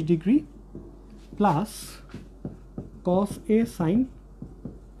 120 ডিগ্রি প্লাস কস এ সাইন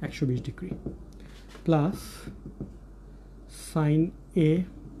 120 ডিগ্রি প্লাস সাইন এ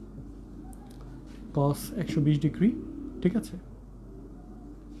কস 120 ডিগ্রি, ঠিক আছে,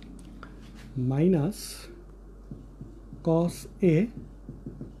 মাইনাস কস এ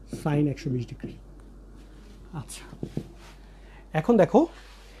সাইন 120 ডিগ্রি। আচ্ছা, এখন দেখো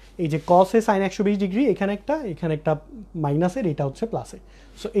এই যে কস এ সাইন 120 ডিগ্রি, এখানে একটা মাইনাসের, এটা হচ্ছে প্লাসের।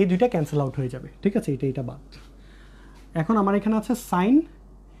 সো এই দুইটা ক্যান্সেল আউট হয়ে যাবে, ঠিক আছে, এটা বাদ। এখন আমার এখানে আছে সাইন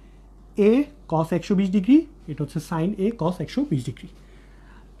এ কস 120 ডিগ্রি, এটা হচ্ছে সাইন এ কস 120 ডিগ্রি।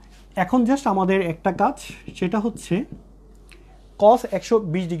 এখন জাস্ট আমাদের একটা কাজ, সেটা হচ্ছে কস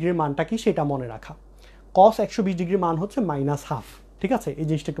 120 ডিগ্রির মানটা কি সেটা মনে রাখা। কস 120 ডিগ্রির মান হচ্ছে মাইনাস হাফ, ঠিক আছে, এই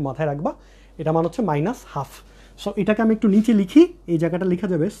জিনিসটা একটু মাথায় রাখবা। এটা মান হচ্ছে মাইনাস হাফ। সো এটাকে আমি একটু নিচে লিখি, এই জায়গাটা লেখা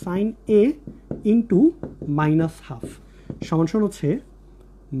যাবে সাইন এ ইন্টু মাইনাস হাফ সমান সমান হচ্ছে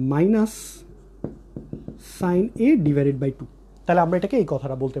minus sine A divided by 2। তাহলে আমরা এটাকে এই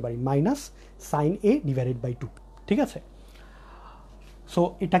কথাটা বলতে পারি, minus sine A divided by 2, ঠিক আছে। সো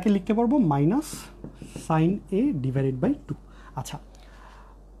এটাকে লিখতে পারবো minus sine A divided by 2। আচ্ছা,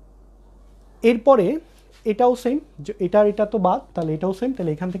 এরপরে এটাও সেম, এটা তো বাদ, তাহলে এটাও সেম,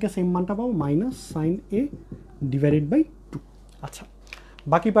 তাহলে এখান থেকে সেম মানটা পাবো minus sine A divided by 2। আচ্ছা,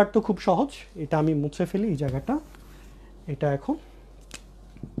 বাকি পার্ট তো খুব সহজ, এটা আমি মুছে ফেলি এই জায়গাটা। এটা এখন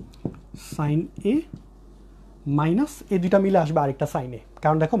সাইন এ মাইনাস এ দুইটা মিলে আসবে আরেকটা সাইন এ,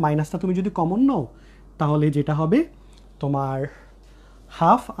 কারণ দেখো মাইনাসটা তুমি যদি কমন নাও তাহলে যেটা হবে তোমার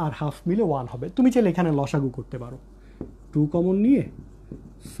হাফ আর হাফ মিলে 1 হবে। তুমি চাইলে এখানে লসাগু করতে পারো, 2 কমন নিয়ে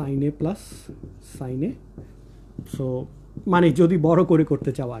সাইন এ প্লাস সাইন এ। সো মানে যদি বড় করে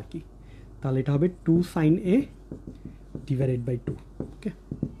করতে চাও আর কি, তাহলে এটা হবে 2 sign A divided by 2। Okay,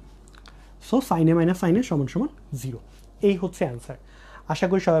 so sign A minus sine এ সমান সমান 0। এই হচ্ছে অ্যান্সার। আশা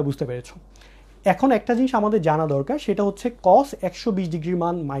করি সবাই বুঝতে পেরেছো। এখন একটা জিনিস আমাদের জানা দরকার, সেটা হচ্ছে কস 120 ডিগ্রির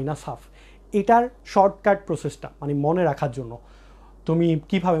মান মাইনাস হাফ। এটার শর্টকাট প্রসেসটা মানে মনে রাখার জন্য তুমি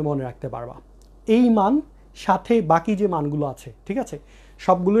কিভাবে মনে রাখতে পারবা, এই মান সাথে বাকি যে মানগুলো আছে, ঠিক আছে,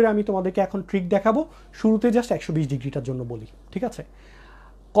 সবগুলোর আমি তোমাদেরকে এখন ট্রিক দেখাবো। শুরুতে জাস্ট 120 ডিগ্রিটার জন্য বলি, ঠিক আছে।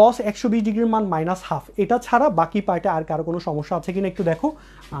 কস 120 ডিগ্রির মান মাইনাস হাফ, এটা ছাড়া বাকি পার্টে আর কারো কোনো সমস্যা আছে কিনা একটু দেখো।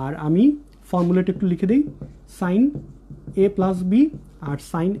 আর আমি ফর্মুলাটা একটু লিখে দিই, সাইন এ প্লাস বি আর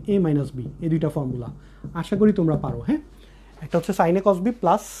সাইন এ মাইনাস বি, এই দুইটা ফর্মুলা আশা করি তোমরা পারো। হ্যাঁ, একটা হচ্ছে সাইন এ কস বি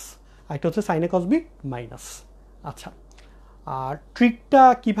প্লাস, একটা হচ্ছে সাইন এ কস বি মাইনাস। আচ্ছা, আর ট্রিকটা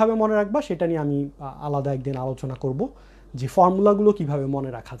কিভাবে মনে রাখবা সেটা নিয়ে আমি আলাদা একদিন আলোচনা করব, যে ফর্মুলাগুলো কিভাবে মনে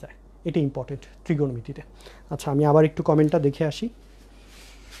রাখা যায়, এটা ইম্পর্টেন্ট ত্রিগোণমিতিতে। আচ্ছা, আমি আবার একটু কমেন্টটা দেখে আসি।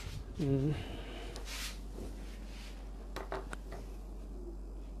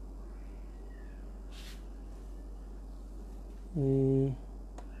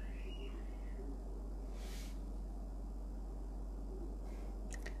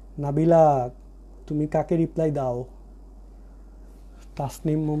 নাবিলা, তুমি কাকে রিপ্লাই দাও?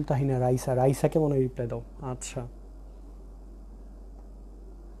 তাসনিম মুমতাহিনা, রাইসাকে মনে হয় রিপ্লাই দাও। আচ্ছা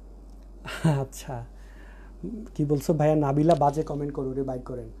আচ্ছা, কি বলছো ভাইয়া? নাবিলা বাজে কমেন্ট করো, ওরে বাইর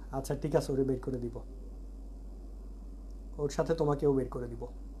করেন। আচ্ছা ঠিক আছে, ওরে বের করে দিব, ওর সাথে তোমাকেও বের করে দিব,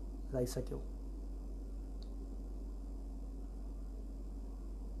 রাইসাকেও।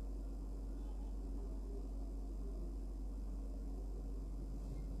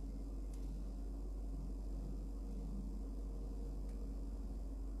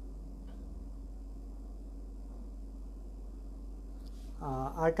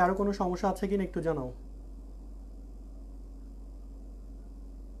 আর কারো কোনো সমস্যা আছে কিনা একটু জানাও।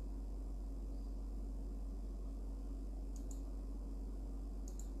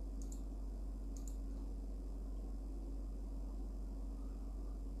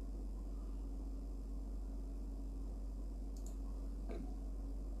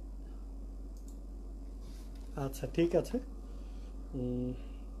 আচ্ছা ঠিক আছে,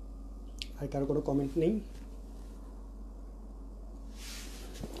 আর কারো কোনো কমেন্ট নেই?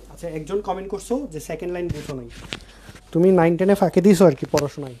 আচ্ছা, একজন কমেন্ট করছো যে সেকেন্ড লাইন বুঝো নাই। তুমি 9-10-এ ফাঁকে দিয়েছো আর কি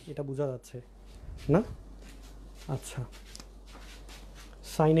পড়াশোনায়, এটা বোঝা যাচ্ছে না? আচ্ছা,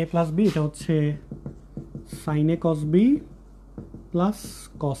 সাইন এ প্লাস বি, এটা হচ্ছে সাইন এ কস বি প্লাস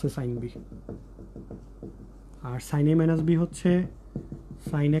কস এ সাইন বি, আর সাইন এ মাইনাস বি হচ্ছে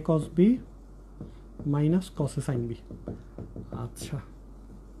সাইন এ কস বি মাইনাস কস এ সাইন বি। আচ্ছা,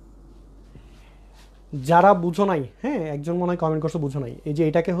 যারা বুঝো নাই, হ্যাঁ একজন মনে হয় কমেন্ট করছো বুঝো নাই, এই যে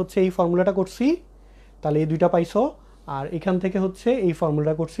এটাকে হচ্ছে এই ফর্মুলাটা করছি, তাহলে এই দুইটা পাইছো, আর এখান থেকে হচ্ছে এই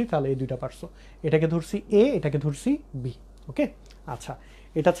ফর্মুলাটা করছি, তাহলে এই দুইটা পারছো। এটাকে ধরছি এ, এটাকে ধরছি বি। ওকে, আচ্ছা,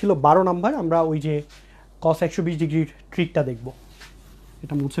 এটা ছিল 12 নাম্বার। আমরা ওই যে কস 120 ডিগ্রির ট্রিকটা দেখব।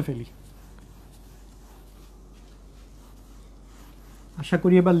 এটা মুছে ফেলি। আশা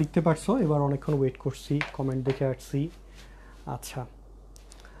করি এবার লিখতে পারছো, এবার অনেকক্ষণ ওয়েট করছি, কমেন্ট দেখে আসছি। আচ্ছা,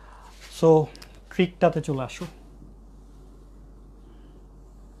 সো ট্রিকটাতে চলে আসো।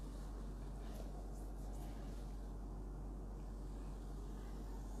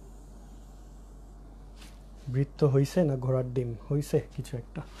 বৃত্ত হইছে না ঘোড়ার ডিম হইছে কিছু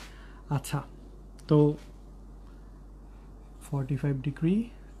একটা। আচ্ছা, তো 45 ডিগ্রি,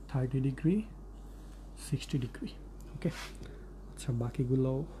 30 ডিগ্রি, 60 ডিগ্রি। ওকে, আচ্ছা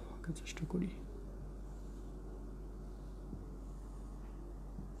বাকিগুলোও আঁকার চেষ্টা করি।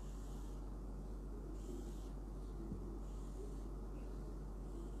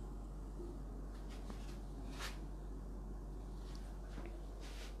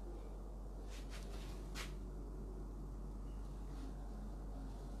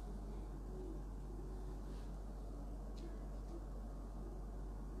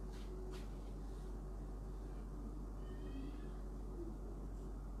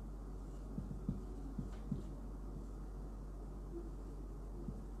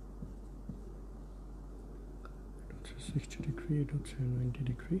 এটা 60 ডিগ্রি, এটা হচ্ছে 90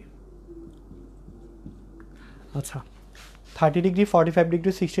 ডিগ্রি। আচ্ছা, 30 ডিগ্রি, 45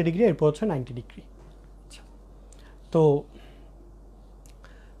 ডিগ্রি, 60 ডিগ্রি, এরপর হচ্ছে 90 ডিগ্রি। আচ্ছা, তো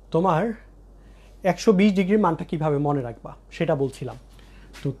তোমার 120 ডিগ্রির মানটা কিভাবে মনে রাখবা সেটা বলছিলাম।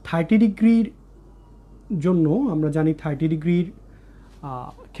 তো 30 ডিগ্রির জন্য আমরা জানি 30 ডিগ্রির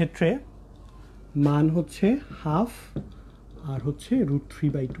ক্ষেত্রে মান হচ্ছে হাফ আর হচ্ছে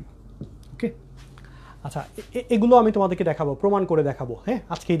 √3/2। ওকে, আচ্ছা, এগুলো আমি তোমাদেরকে দেখাবো, প্রমাণ করে দেখাবো। হ্যাঁ,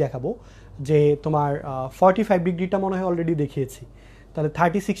 আজকেই দেখাবো যে তোমার 45 ডিগ্রিটা মনে হয় অলরেডি দেখিয়েছি, তাহলে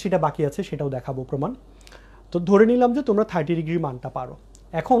 30-60টা বাকি আছে, সেটাও দেখাবো প্রমাণ। তো ধরে নিলাম যে তোমরা 30 ডিগ্রির মানটা পারো।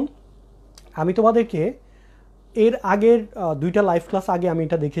 এখন আমি তোমাদেরকে এর আগের দুইটা লাইভ ক্লাস আগে আমি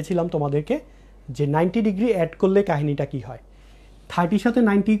এটা দেখেছিলাম তোমাদেরকে যে 90 ডিগ্রি অ্যাড করলে কাহিনীটা কি হয়। 30 সাথে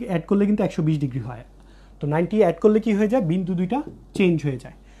 90 অ্যাড করলে কিন্তু 120 ডিগ্রি হয়। তো 90 অ্যাড করলে কি হয়ে যায়, বিন্দু দুইটা চেঞ্জ হয়ে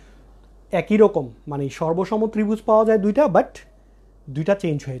যায়। একই রকম মানে সর্বসম ত্রিভুজ পাওয়া যায় দুইটা, বাট দুইটা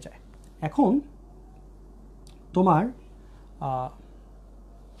চেঞ্জ হয়ে যায়। এখন তোমার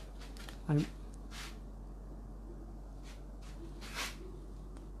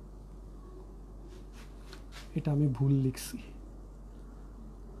এটা আমি ভুল লিখছি,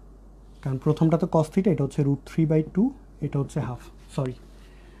 কারণ প্রথমটা তো cos থিটা, এটা হচ্ছে √3/2, এটা হচ্ছে হাফ, সরি,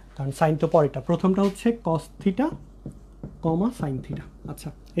 কারণ সাইন তো পরেরটা। প্রথমটা হচ্ছে cos থিটা কমা সাইন থিটা। আচ্ছা,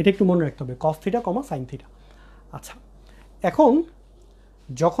 এটা একটু মনে রাখতে হবে, cos থিটা কমা সাইন থিটা। আচ্ছা, এখন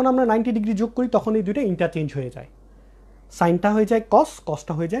যখন আমরা 90 ডিগ্রি যোগ করি তখন এই দুইটা ইন্টারচেঞ্জ হয়ে যায়, সাইনটা হয়ে যায় কস,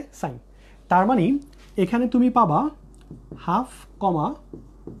 কসটা হয়ে যায় সাইন। তার মানে এখানে তুমি পাবা হাফ কমা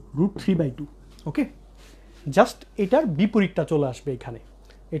 √3/2। ওকে, জাস্ট এটার বিপরীতটা চলে আসবে এখানে,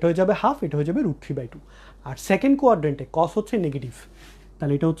 এটা হয়ে যাবে হাফ, এটা হয়ে যাবে √3/2। আর সেকেন্ড কোয়াড্রেন্টে কস হচ্ছে নেগেটিভ,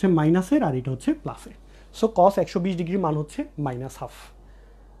 তাহলে এটা হচ্ছে মাইনাসের আর এটা হচ্ছে প্লাসের। সো কস 120 ডিগ্রির মান হচ্ছে -হাফ।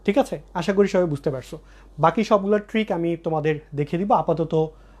 ঠিক আছে, আশা করি সবাই বুঝতে পারছো। বাকি সবগুলোর ট্রিক আমি তোমাদের দেখিয়ে দিব। আপাতত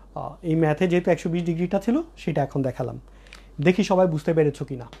এই ম্যাথে যেহেতু 120 ডিগ্রিটা ছিল সেটা এখন দেখালাম। দেখি সবাই বুঝতে পেরেছো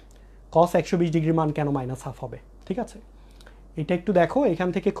কি না কস 120 ডিগ্রির মান কেন মাইনাস হাফ হবে। ঠিক আছে, এটা একটু দেখো, এখান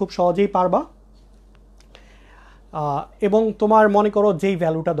থেকে খুব সহজেই পারবা। এবং তোমার মনে করো যেই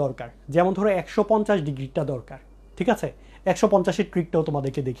ভ্যালুটা দরকার, যেমন ধরো 150 ডিগ্রিটা দরকার। ঠিক আছে, 150-এর ট্রিকটাও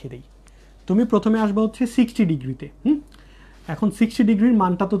তোমাদেরকে দেখিয়ে দিই। তুমি প্রথমে আসবে হচ্ছে 60 ডিগ্রিতে। এখন 60 ডিগ্রির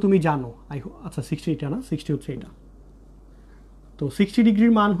মানটা তো তুমি জানো। আচ্ছা 60 এটা না, 60 হচ্ছে এটা। তো 60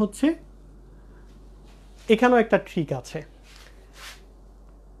 ডিগ্রির মান হচ্ছে, এখানেও একটা ট্রিক আছে,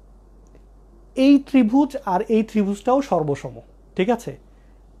 এই ত্রিভুজ আর এই ত্রিভুজটাও সর্বসম। ঠিক আছে,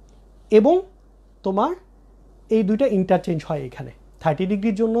 এবং তোমার এই দুইটা ইন্টারচেঞ্জ হয় এখানে 30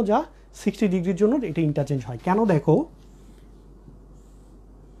 ডিগ্রির জন্য, যা 60 ডিগ্রির জন্য এটা ইন্টারচেঞ্জ হয়। কেন দেখো,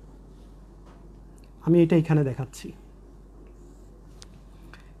 আমি এটা এখানে দেখাচ্ছি।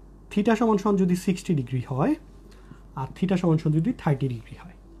 থিটা সমান সমান যদি 60 ডিগ্রি হয় আর থিটা সমান সমান যদি 30 ডিগ্রি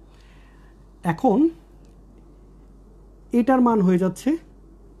হয়, এখন এটার মান হয়ে যাচ্ছে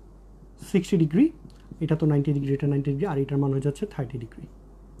 60 ডিগ্রি, এটা তো 90 ডিগ্রি, এটা 90 ডিগ্রি, আর এটার মান হয়ে যাচ্ছে 30 ডিগ্রি।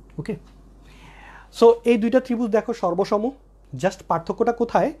 ওকে, সো এই দুইটা ত্রিভুজ দেখো সর্বসম। জাস্ট পার্থক্যটা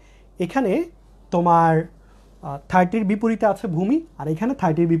কোথায়, এখানে তোমার 30-র বিপরীতে আছে ভূমি, আর এখানে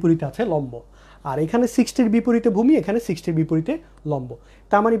 30-র বিপরীতে আছে লম্ব, আর এখানে 60-র বিপরীতে ভূমি, এখানে 60-র বিপরীতে লম্ব।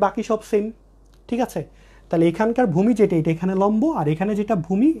 তার মানে বাকি সব সেম। ঠিক আছে, তাহলে এখানকার ভূমি যেটা, এটা এখানে লম্ব, আর এখানে যেটা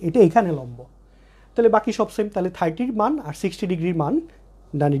ভূমি এটা এখানে লম্ব, তাহলে বাকি সব সেম। তাহলে 30-র মান আর 60 ডিগ্রির মান,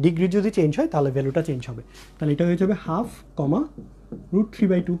 মানে ডিগ্রি যদি চেঞ্জ হয় তাহলে ভ্যালুটা চেঞ্জ হবে। তাহলে এটা হয়ে যাবে হাফ কমা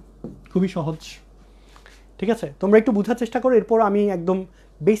 √3/2। খুবই সহজ। ঠিক আছে, তোমরা একটু বোঝার চেষ্টা করো, এরপর আমি একদম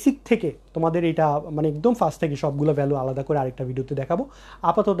বেসিক থেকে তোমাদের এটা মানে একদম ফার্স্ট থেকে সবগুলো ভ্যালু আলাদা করে আরেকটা ভিডিওতে দেখাবো।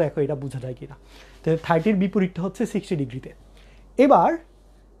 আপাতত দেখো এটা বোঝা যায় কিনা। তো 30-র বিপরীতটা হচ্ছে 60 ডিগ্রিতে। এবার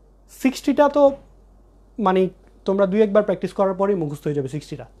 60টা তো মানে তোমরা 2-1বার প্র্যাকটিস করার পরেই মুখস্থ হয়ে যাবে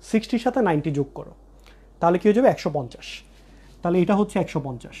 60টা। 60-র সাথে 90 যোগ করো, তাহলে কি হয়ে যাবে 150। তাহলে এটা হচ্ছে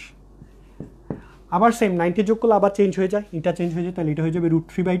 150। আবার সেম 90 যোগ করলে আবার চেঞ্জ হয়ে যায়, এটা চেঞ্জ হয়ে যায়, তাহলে এটা হয়ে যাবে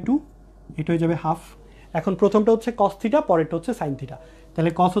 √3/2, এটা হয়ে যাবে হাফ। এখন প্রথমটা হচ্ছে cos থিটা, পরেরটা হচ্ছে sin থিটা,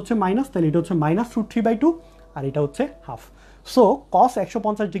 তাহলে cos হচ্ছে মাইনাস, তাহলে এটা হচ্ছে -√3/2, আর এটা হচ্ছে হাফ। সো cos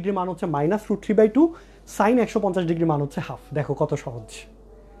 150 ডিগ্রি মান হচ্ছে -√3/2, sin 150 ডিগ্রি মান হচ্ছে হাফ। দেখো কত সহজ,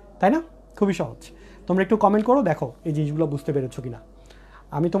 তাই না? খুবই সহজ। তোমরা একটু কমেন্ট করো, দেখো এই জিনিসগুলো বুঝতে পেরেছো কিনা।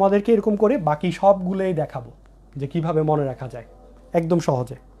 আমি তোমাদেরকে এরকম করে বাকি সবগুলোই দেখাবো যে কিভাবে মনে রাখা যায় একদম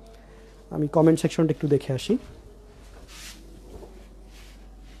সহজে। আমি কমেন্ট সেকশনটা একটু দেখে আসি।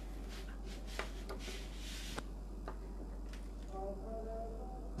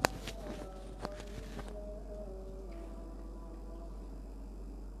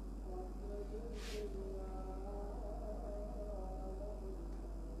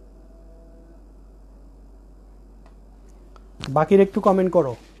 বাকির একটু কমেন্ট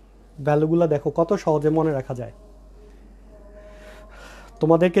করো, ভ্যালুগুলো দেখো কত সহজে মনে রাখা যায়।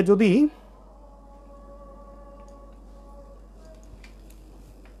 তোমাদেরকে যদি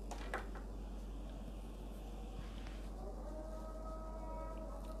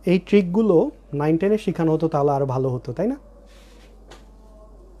এই ট্রিকগুলো 9-10-এ শেখানো হতো তাহলে আরো ভালো হতো, তাই না?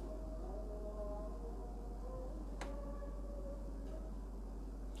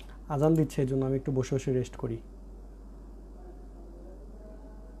 আজান দিচ্ছে, এই জন্য আমি একটু বসে বসে রেস্ট করি।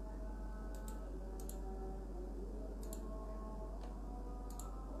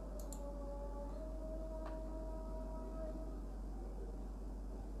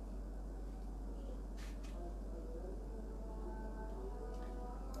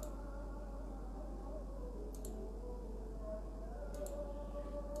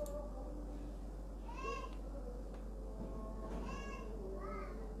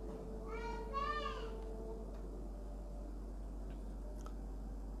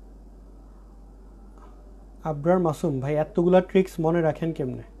 আবরার মাসুম ভাই, এতগুলা ট্রিক্স মনে রাখেন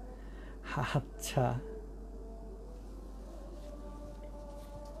কেমনে? আচ্ছা,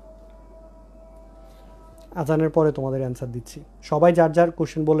 আজানের পরে তোমাদের অ্যান্সার দিচ্ছি। সবাই যার যার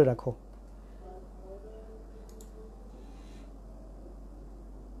কোশ্চেন বলে রাখো।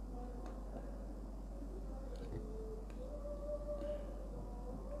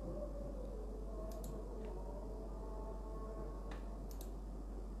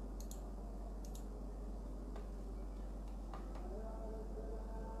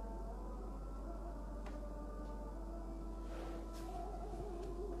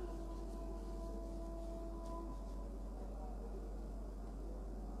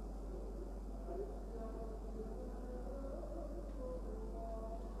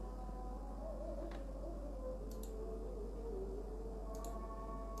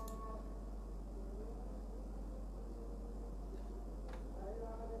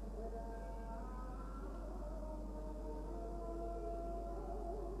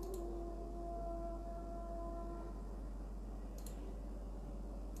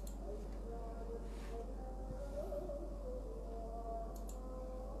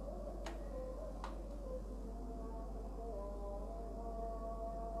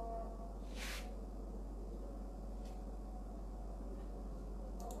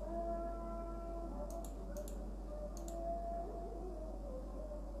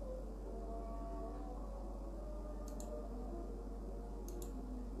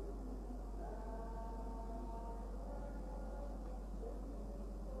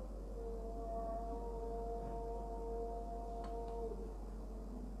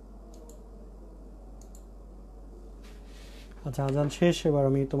 আচ্ছা, আজান শেষ, এবার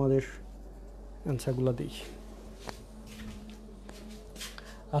আমি তোমাদের অ্যান্সারগুলো দিই।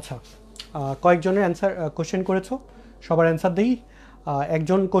 আচ্ছা, কয়েকজনের অ্যান্সার কোশ্চেন করেছো, সবার অ্যান্সার দিই।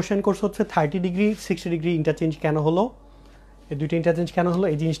 একজন কোশ্চেন করছে হচ্ছে 30 ডিগ্রি 60 ডিগ্রি ইন্টারচেঞ্জ কেন হলো, এই দুইটা ইন্টারচেঞ্জ কেন হলো,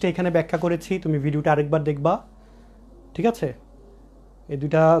 এই জিনিসটা এখানে ব্যাখ্যা করেছি, তুমি ভিডিওটা আরেকবার দেখবা, ঠিক আছে? এই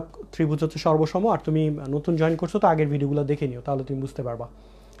দুইটা ত্রিভুজ হচ্ছে সর্বসম, আর তুমি নতুন জয়েন করছো তো আগের ভিডিওগুলো দেখে নিও, তাহলে তুমি বুঝতে পারবা।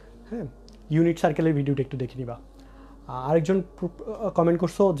 হ্যাঁ, ইউনিট সার্কেলের ভিডিওটা একটু দেখে নিবা। আরেকজন কমেন্ট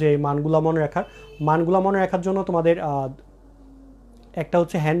করছো যে মানগুলা মনে রাখার জন্য তোমাদের একটা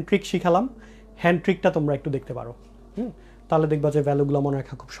হচ্ছে হ্যান্ড ট্রিক শিখালাম, হ্যান্ড ট্রিকটা তোমরা একটু দেখতে পারো। তাহলে দেখবা যে ভ্যালুগুলো মনে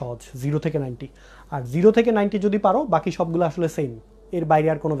রাখা খুব সহজ, 0 থেকে 90। আর 0 থেকে 90 যদি পারো, বাকি সবগুলো আসলে সেম, এর বাইরে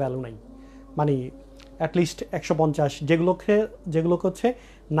আর কোনো ভ্যালু নাই। মানে অ্যাটলিস্ট 150 যেগুলোকে হচ্ছে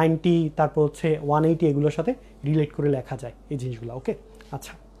 90, তারপর হচ্ছে 180, এগুলোর সাথে রিলেট করে লেখা যায় এই জিনিসগুলো। ওকে,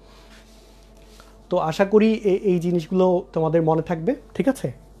 আচ্ছা, তো আশা করি এই জিনিসগুলো তোমাদের মনে থাকবে, ঠিক আছে?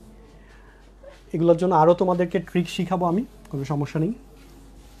 এগুলোর জন্য আরও তোমাদেরকে ট্রিক শিখাবো আমি, কোনো সমস্যা নেই।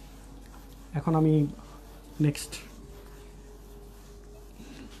 এখন আমি নেক্সট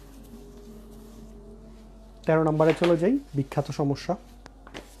 13 নম্বরে চলে যাই, বিখ্যাত সমস্যা।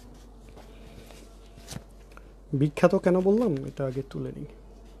 বিখ্যাত কেন বললাম এটা আগে তুলে নিই,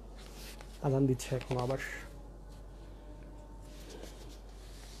 আজান দিচ্ছে এখন আবার।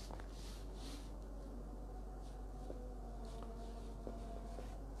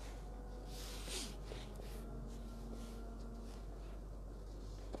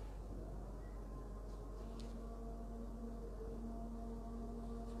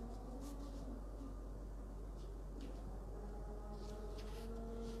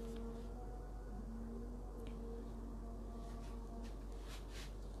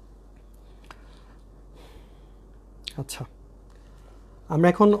 আচ্ছা, আমরা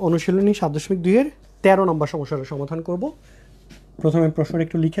এখন অনুশীলনী 7.2-এর 13 নম্বর সমস্যার সমাধান করব। প্রথমে প্রশ্নটা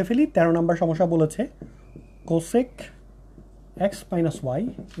একটু লিখে ফেলি। 13 নম্বর সমস্যা বলেছে cosec x minus y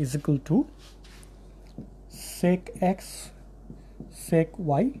is equal to sec x sec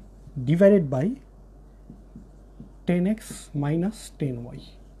y divided by 10x minus 10y।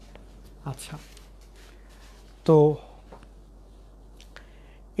 আচ্ছা, তো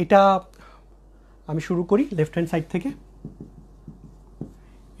এটা আমি শুরু করি লেফট হ্যান্ড সাইড থেকে,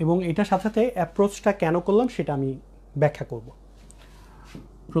 এবং এটার সাথে সাথে অ্যাপ্রোচটা কেন করলাম সেটা আমি ব্যাখ্যা করব।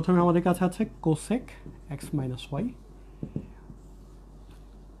 প্রথমে আমাদের কাছে আছে কোসেক x মাইনাস ওয়াই,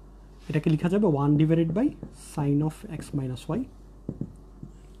 এটাকে লেখা যাবে 1 divided by sine of x minus Y.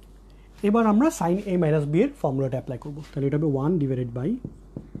 এবার আমরা সাইন a মাইনাস b এর ফর্মুলাটা অ্যাপ্লাই করব, তাহলে এটা হবে 1 divided by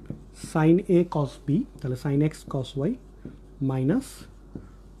sine a cos b, তাহলে sign x cos y minus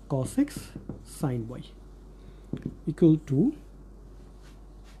cos x sin y equal to,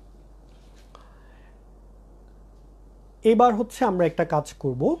 এবার হচ্ছে আমরা একটা কাজ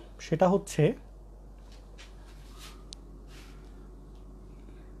করব, সেটা হচ্ছে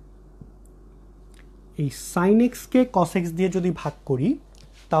এই সাইন এক্সকে কস এক্স দিয়ে যদি ভাগ করি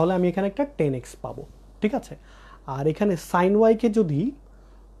তাহলে আমি এখানে একটা 10x পাবো, ঠিক আছে? আর এখানে সাইন ওয়াইকে যদি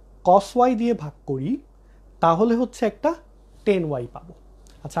কস ওয়াই দিয়ে ভাগ করি তাহলে হচ্ছে একটা 10y পাবো।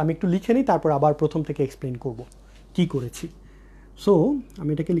 আচ্ছা, আমি একটু লিখে নিই, তারপর আবার প্রথম থেকে এক্সপ্লেন করব কি করেছি। সো আমি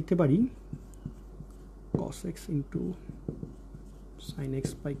এটাকে লিখতে পারি cos x into sin x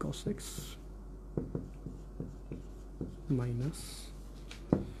by cos x minus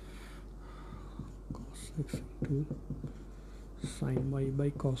cos x into sin y by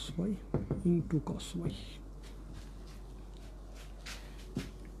cos y into cos y।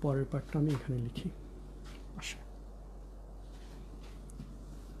 পরের পার্টটা আমি এখানে লিখি, আচ্ছা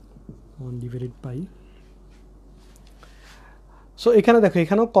 1 ডিভাইডেড বাই, সো এখানে দেখো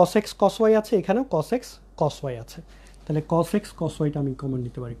এখানেও cos x cos y আছে, এখানেও cos x cos y আছে, তাহলে cos x cos y টা আমি কমন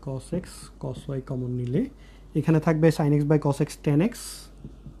নিতে পারি, cos x cos y common নিলে এখানে থাকবে sin x by cos x 10x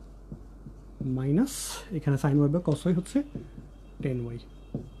minus এখানে sin y by cos y হচ্ছে 10y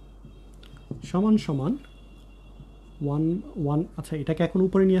সমান সমান 1 আচ্ছা এটাকে এখন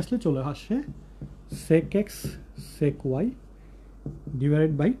উপরে নিয়ে আসলে চলে আসে sec x sec y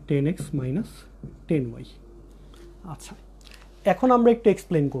divided by 10x minus 10y। আচ্ছা, এখন আমরা একটু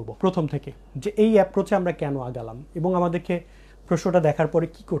এক্সপ্লেন করব প্রথম থেকে যে এই অ্যাপ্রোচে আমরা কেন আগালাম এবং আমাদেরকে প্রশ্নটা দেখার পরে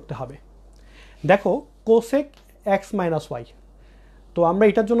কি করতে হবে। দেখো কোসেক x মাইনাস ওয়াই, তো আমরা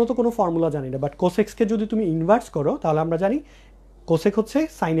এটার জন্য তো কোনো ফর্মুলা জানি না, বাট কোসেক্সকে যদি তুমি ইনভার্স করো তাহলে আমরা জানি কোসেক হচ্ছে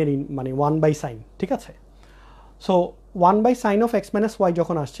সাইনের মানে 1/sin, ঠিক আছে? So 1/sin of x minus Y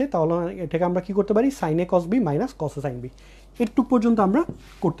যখন আসছে তাহলে এটাকে আমরা কি করতে পারি, sin a cos b minus cos a sin b, এটুকু পর্যন্ত আমরা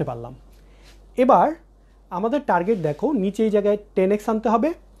করতে পারলাম। এবার আমাদের টার্গেট দেখো নিচে এই জায়গায় 10x আনতে হবে,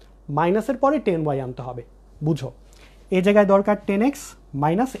 মাইনাসের পরে 10y আনতে হবে, বুঝো এই জায়গায় দরকার 10x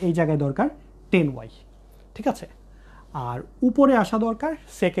মাইনাস এই জায়গায় দরকার 10y, ঠিক আছে? আর উপরে আসা দরকার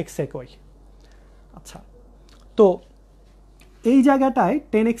sec x sec y। আচ্ছা, তো এই জায়গাটায়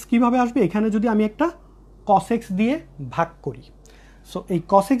 10x কীভাবে আসবে? এখানে যদি আমি একটা cos x দিয়ে ভাগ করি, সো এই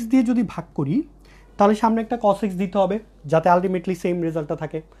cos x দিয়ে যদি ভাগ করি তাহলে সামনে একটা cos x দিতে হবে যাতে আলটিমেটলি সেম রেজাল্টটা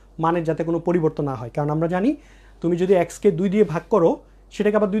থাকে, মানের যাতে কোনো পরিবর্তন না হয়। কারণ আমরা জানি তুমি যদি এক্সকে 2 দিয়ে ভাগ করো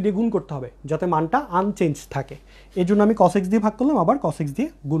সেটাকে আবার 2 দিয়ে গুণ করতে হবে যাতে মানটা আনচেঞ্জ থাকে। এই জন্য আমি cos x দিয়ে ভাগ করলাম, আবার cos x দিয়ে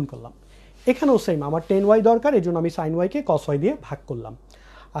গুণ করলাম। এখানেও সেম, আমার 10y দরকার, এই জন্য আমি sin y কে cos y দিয়ে ভাগ করলাম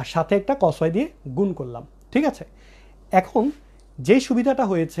আর সাথে একটা cos y দিয়ে গুণ করলাম, ঠিক আছে? এখন যে সুবিধাটা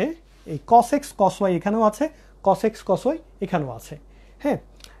হয়েছে, এই cos x cos y এখানেও আছে, cos x cos y এখানেও আছে, হ্যাঁ।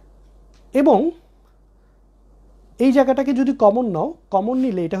 এবং এই জায়গাটাকে যদি কমন নাও, কমন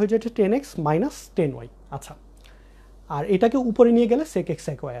নিলে এটা হয়ে যাচ্ছে 10x মাইনাস 10y। আচ্ছা, আর এটাকে উপরে নিয়ে গেলে sec x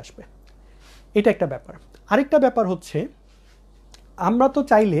sec y আসবে। এটা একটা ব্যাপার। আরেকটা ব্যাপার হচ্ছে, আমরা তো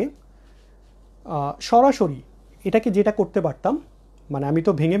চাইলে সরাসরি এটাকে যেটা করতে পারতাম, মানে আমি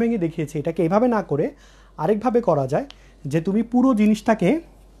তো ভেঙে ভেঙে দেখিয়েছি, এটাকে এভাবে না করে আরেকভাবে করা যায় যে তুমি পুরো জিনিসটাকে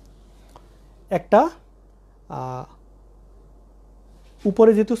একটা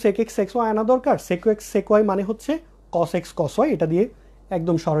উপরে যেহেতু sec x sec y আনা দরকার, sec x sec y মানে হচ্ছে cos x cos y, এটা দিয়ে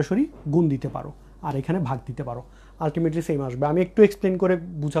একদম সরাসরি গুণ দিতে পারো আর এখানে ভাগ দিতে পারো, আলটিমেটলি সেম আসবে। আমি একটু এক্সপ্লেন করে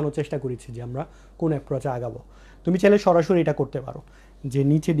বোঝানোর চেষ্টা করেছি যে আমরা কোন অ্যাপ্রোচে আগাবো। তুমি চাইলে সরাসরি এটা করতে পারো যে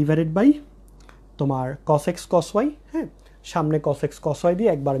নিচে ডিভাইডেড বাই তোমার cos x cos y, হ্যাঁ, সামনে cos x cos y দিয়ে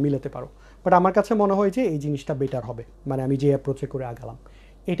একবার মিলাতে পারো। বাট আমার কাছে মনে হয় যে এই জিনিসটা বেটার হবে, মানে আমি যে অ্যাপ্রোচে করে আগালাম,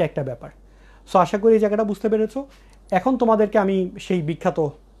 এটা একটা ব্যাপার। সো আশা করি এই জায়গাটা বুঝতে পেরেছো। এখন তোমাদেরকে আমি সেই বিখ্যাত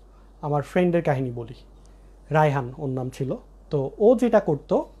আমার ফ্রেন্ডের কাহিনী বলি। রায়হান ওর নাম ছিল। তো ও যেটা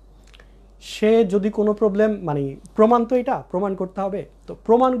করতো, সে যদি কোনো প্রবলেম, মানে প্রমাণ তো এটা প্রমাণ করতে হবে, তো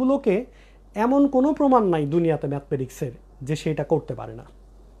প্রমাণগুলোকে এমন কোনো প্রমাণ নাই দুনিয়াতে ম্যাথমেটিক্সের যে সে এটা করতে পারে না,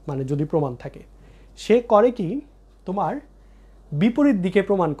 মানে যদি প্রমাণ থাকে। সে করে কি, তোমার বিপরীত দিকে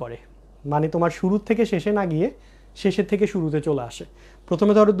প্রমাণ করে, মানে তোমার শুরুর থেকে শেষে না গিয়ে শেষের থেকে শুরুতে চলে আসে।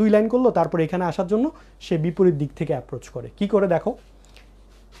 প্রথমে ধরো 2 লাইন করলো, তারপর এখানে আসার জন্য সে বিপরীত দিক থেকে অ্যাপ্রোচ করে। কি করে দেখো,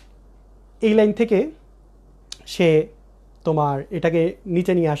 এই লাইন থেকে সে তোমার এটাকে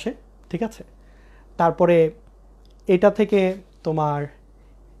নিচে নিয়ে আসে, ঠিক আছে? তারপরে এটা থেকে তোমার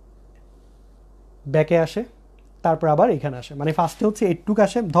ব্যাকে আসে, তারপর আবার এখানে আসে, মানে ফার্স্টে হচ্ছে এইটুক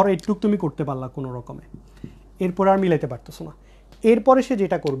আসে, ধরো এইটুক তুমি করতে পারলা কোনো রকমে, এরপর আর মিলাইতে পারতেছো না। এরপরে সে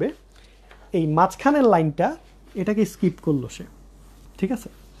যেটা করবে, এই মাঝখানের লাইনটা এটাকে স্কিপ করলো সে, ঠিক আছে?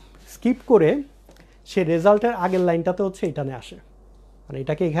 স্কিপ করে সে রেজাল্টের আগের লাইনটাতে হচ্ছে এখানে আসে, মানে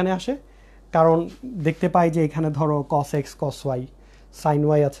এটাকে এখানে আসে, কারণ দেখতে পাই যে এখানে ধরো cos x cos y, sin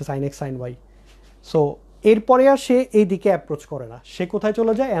y আছে, sin x sin y। So এরপরে আর সে এই দিকে অ্যাপ্রোচ করে না, সে কোথায়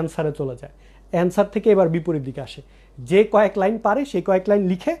চলে যায়, অ্যান্সারে চলে যায়। অ্যান্সার থেকে এবার বিপরীত দিকে আসে, যে কয়েক লাইন পারে সেই কয়েক লাইন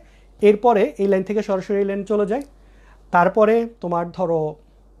লিখে এরপরে এই লাইন থেকে সরাসরি এই লাইন চলে যায়। তারপরে তোমার ধরো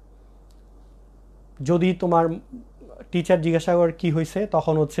যদি তোমার টিচার জিজ্ঞাসা করে কী হয়েছে,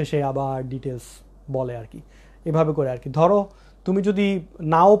 তখন হচ্ছে সে আবার ডিটেলস বলে আর কি, এভাবে করে আর কি। ধরো তুমি যদি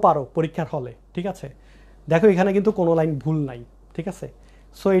নাও পারো পরীক্ষার হলে, ঠিক আছে, দেখো এখানে কিন্তু কোনো লাইন ভুল নাই, ঠিক আছে?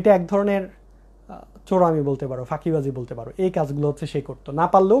 সো এটা এক ধরনের চোরামি বলতে পারো, ফাঁকিবাজি বলতে পারো। এই কাজগুলো হচ্ছে সে করতো, না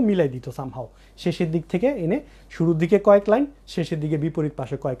পারলেও মিলাই দিত সামহাও, শেষের দিক থেকে এনে শুরুর দিকে কয়েক লাইন, শেষের দিকে বিপরীত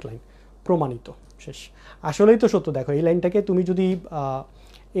পাশে কয়েক লাইন, প্রমাণিত, শেষ। আসলেই তো সত্য। দেখো এই লাইনটাকে তুমি যদি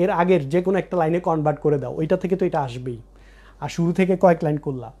এর আগের যে কোনো একটা লাইনে কনভার্ট করে দাও, ওইটা থেকে তো এটা আসবেই। আর শুরু থেকে কয়েক লাইন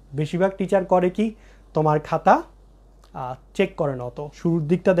করলা, বেশিরভাগ টিচার করে কি, তোমার খাতা চেক করে না, অত শুরুর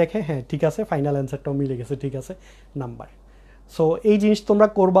দিকটা দেখে, হ্যাঁ ঠিক আছে, ফাইনাল অ্যান্সারটাও মিলে গেছে, ঠিক আছে, নাম্বার। সো এই জিনিস তোমরা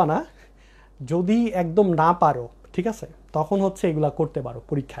করবা না। যদি একদম না পারো, ঠিক আছে, তখন হচ্ছে এগুলা করতে পারো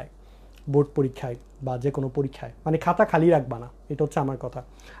পরীক্ষায়, বোর্ড পরীক্ষায় বা যে কোনো পরীক্ষায়, মানে খাতা খালি রাখবা না, এটা হচ্ছে আমার কথা।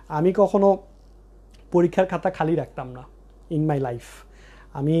 আমি কখনো পরীক্ষার খাতা খালি রাখতাম না ইন মাই লাইফ।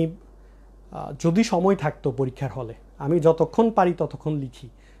 আমি যদি সময় থাকতো পরীক্ষার হলে, আমি যতক্ষণ পারি ততক্ষণ লিখি।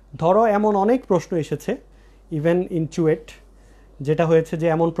 ধরো এমন অনেক প্রশ্ন এসেছে, ইভেন ইনচুয়েট, যেটা হয়েছে যে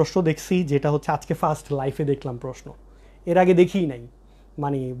এমন প্রশ্ন দেখছি যেটা হচ্ছে আজকে ফার্স্ট লাইফে দেখলাম প্রশ্ন, এর আগে দেখিই নাই,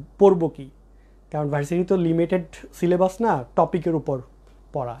 মানে পড়বো কি, কারণ ভার্সিটি তো লিমিটেড সিলেবাস না, টপিকের উপর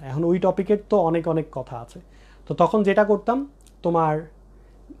পড়া, এখন ওই টপিকের তো অনেক অনেক কথা আছে। তো তখন যেটা করতাম, তোমার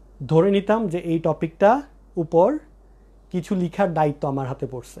ধরে নিতাম যে এই টপিকটা উপর কিছু লিখার দায়িত্ব আমার হাতে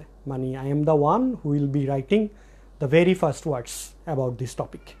পড়ছে, মানে I am the one who will be writing the very first words about this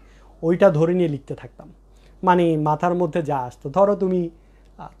topic, ওইটা ধরে নিয়ে লিখতে থাকতাম। মানে মাথার মধ্যে যা আসতো, ধরো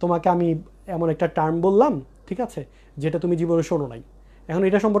তোমাকে আমি এমন একটা টার্ম বললাম, ঠিক আছে, যেটা তুমি জীবনে শোনো নাই, এখন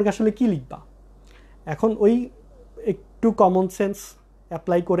এটা সম্পর্কে আসলে কি লিখবা, এখন ওই একটু কমন সেন্স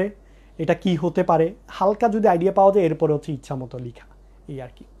অ্যাপ্লাই করে এটা কি হতে পারে হালকা যদি আইডিয়া পাওয়া যায়, এরপরে হচ্ছে ইচ্ছা মতো লেখা, এই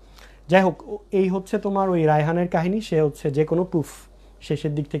আর কি। যাই হোক, এই হচ্ছে তোমার ওই রায়হানের কাহিনী, সে হচ্ছে যে কোনো প্রুফ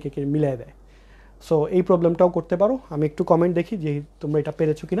শেষের দিক থেকে মিলিয়ে দেয়। সো এই প্রবলেমটাও করতে পারো। আমি একটু কমেন্ট দেখি যে তোমরা এটা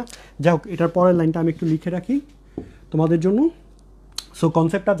পেরেছো কিনা। যাই হোক, এটার পরের লাইনটা আমি একটু লিখে রাখি তোমাদের জন্য। সো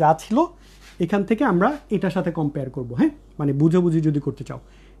কনসেপ্টটা যা ছিল এখান থেকে আমরা এটার সাথে কম্পেয়ার করবো, হ্যাঁ, মানে বুঝে যদি করতে চাও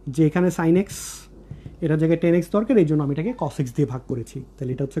যে এখানে সাইন এক্স, এটার জায়গায় 10x দরকার, এই জন্য আমি এটাকে cos x দিয়ে ভাগ করেছি।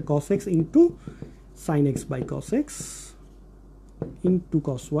 তাহলে এটা হচ্ছে cos x into sine x by cos x into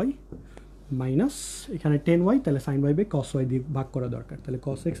cos y minus এখানে 10y, তাহলে sign y by cos y দিয়ে ভাগ করা দরকার। তাহলে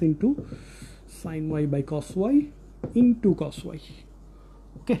cos x into sign y by cos y into cos y।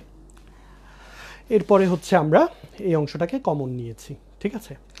 ওকে, এরপরে হচ্ছে আমরা এই অংশটাকে কমন নিয়েছি, ঠিক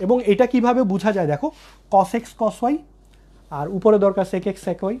আছে। এবং এটা কিভাবে বোঝা যায় দেখো, cos x cos y আর উপরে দরকার sec x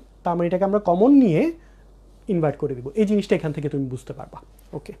sec y, তার মানে এটাকে আমরা কমন নিয়ে ইনভার্ট করে দিব। এই জিনিসটা এখান থেকে তুমি বুঝতে পারবা।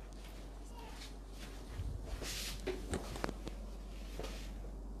 ওকে,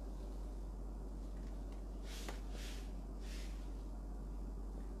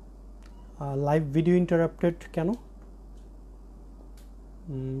 লাইভ ভিডিও ইন্টারাপ্টেড কেন?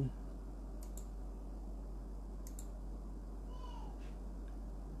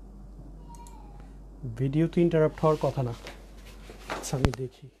 ভিডিও তো ইন্টারাপ্ট হওয়ার কথা না। আচ্ছা আমি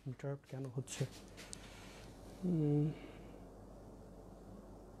দেখি ইন্টারাপ্ট কেন হচ্ছে।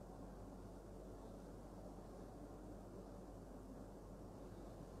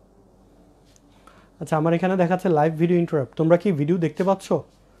 আচ্ছা, আমার এখানে দেখাচ্ছে লাইভ ভিডিও ইন্টারাপ্ট। তোমরা কি ভিডিও দেখতে পাচ্ছ?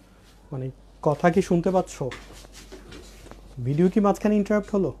 মানে কথা কি শুনতে পাচ্ছ? ভিডিও কি মাঝখানে ইন্টারাপ্ট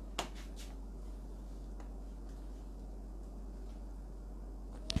হলো?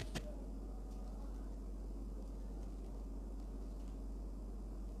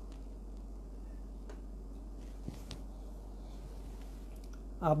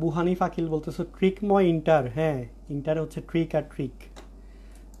 আবু হানিফ আকিল বলতেছো ট্রিকময় ইন্টার। হ্যাঁ, ইন্টার হচ্ছে ট্রিক আর ট্রিক,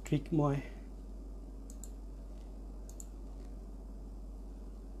 ট্রিকময়।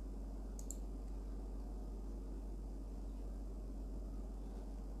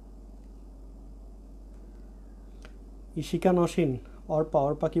 ইশিকা নসীন,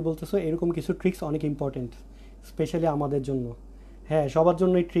 অর্পা কি বলতেছো? এরকম কিছু ট্রিক্স অনেক ইম্পর্টেন্ট, স্পেশালি আমাদের জন্য। হ্যাঁ, সবার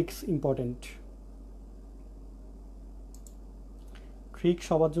জন্যই ট্রিক্স ইম্পর্টেন্ট, ট্রিক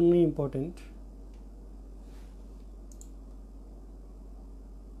সবার জন্যই ইম্পর্টেন্ট।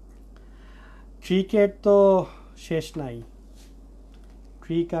 ট্রিকের তো শেষ নাই,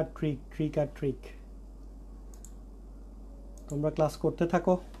 ট্রিক আর ট্রিক, ট্রিক আর ট্রিক। তোমরা ক্লাস করতে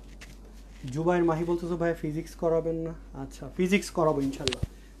থাকো। জুবাইর মাহি বলতেছো ভাই ফিজিক্স করাবেন না? আচ্ছা, ফিজিক্স করাবো ইনশাল্লাহ।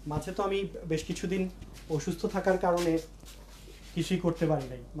 মাঝে তো আমি বেশ কিছুদিন অসুস্থ থাকার কারণে কিছুই করতে পারি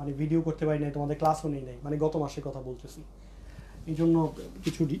নাই, মানে ভিডিও করতে পারি নাই, তোমাদের ক্লাসও নেই নাই, মানে গত মাসের কথা বলতেছি। এই জন্য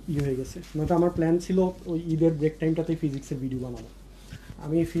কিছু হয়ে গেছে, নয়তো আমার প্ল্যান ছিল ওই ঈদের ব্রেক টাইমটাতেই ফিজিক্সের ভিডিও বানাবো।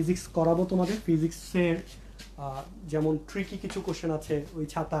 আমি ফিজিক্স করাবো তোমাদের। ফিজিক্সের যেমন ট্রিকি কিছু কোশ্চেন আছে, ওই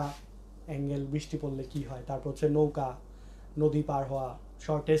ছাতা, অ্যাঙ্গেল, বৃষ্টি পড়লে কি হয়, তারপর হচ্ছে নৌকা, নদী পার হওয়া,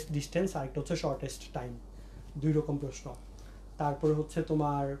 শর্টেস্ট ডিস্টেন্স, আর একটা হচ্ছে শর্টেস্ট টাইম, 2 রকম প্রশ্ন। তারপরে হচ্ছে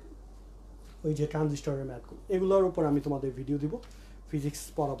তোমার ওই যে ট্রানজিস্টরের ম্যাথ, এগুলোর উপর আমি তোমাদের ভিডিও দিব, ফিজিক্স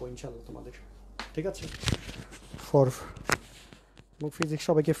পড়াবো ইনশাল্লাহ তোমাদের, ঠিক আছে। ফিজিক্স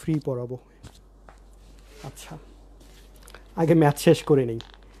সবাইকে ফ্রি পড়াবো। আচ্ছা, আগে ম্যাথ শেষ করে নিই।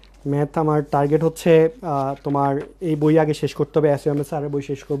 ম্যাথ আমার টার্গেট হচ্ছে তোমার এই বই আগে শেষ করতে হবে, এসএমএস স্যারের বই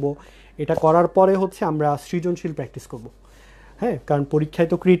শেষ করব। এটা করার পরে হচ্ছে আমরা সৃজনশীল প্র্যাকটিস করব, হ্যাঁ, কারণ পরীক্ষায়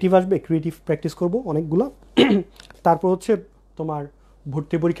তো ক্রিয়েটিভ আসবে, ক্রিয়েটিভ প্র্যাকটিস করব অনেকগুলো। তারপর হচ্ছে তোমার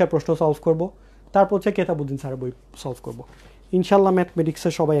ভর্তি পরীক্ষার প্রশ্ন সলভ করব, তারপর হচ্ছে কেতাবুদ্দিন স্যারের বই সলভ করব। ইনশাল্লাহ ম্যাথমেটিক্সে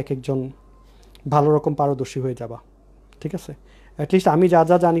সবাই এক একজন ভালো রকম পারদর্শী হয়ে যাবা, ঠিক আছে। অ্যাটলিস্ট আমি যা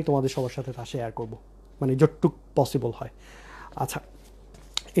যা জানি তোমাদের সবার সাথে তা শেয়ার করব, মানে যতটুক পসিবল হয়। আচ্ছা,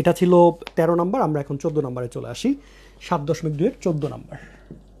 এটা ছিল 13 নাম্বার। আমরা এখন 14 নাম্বারে চলে আসি। 7.2-এর 14 number.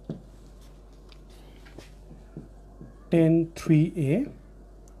 10(3a)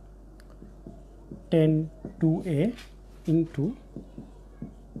 10(2a) into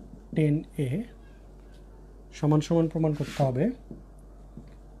 10a সমান সমান প্রমাণ করতে হবে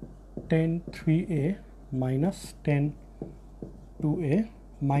 10(3a) minus 10(2a)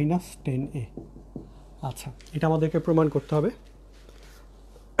 minus 10a। আচ্ছা, এটা আমাদেরকে প্রমাণ করতে হবে।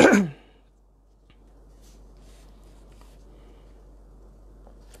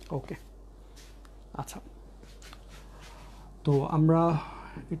 ওকে, আচ্ছা, তো আমরা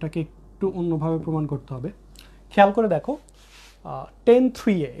এটাকে একটু অন্যভাবে প্রমাণ করতে হবে। খেয়াল করে দেখো,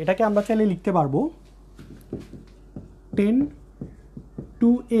 10(3a) এটাকে আমরা চাইলে লিখতে পারবো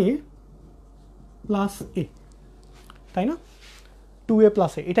 10(2a) প্লাস a, তাই না? 2a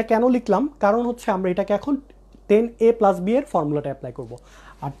প্লাস এ। এটা কেন লিখলাম, কারণ হচ্ছে আমরা এটাকে এখন 10a প্লাস b এর ফর্মুলাটা অ্যাপ্লাই করব।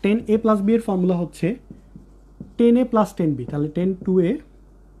 আর 10a প্লাস b এর ফর্মুলা হচ্ছে 10a প্লাস 10b, তাহলে 10 2a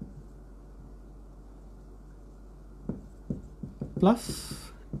প্লাস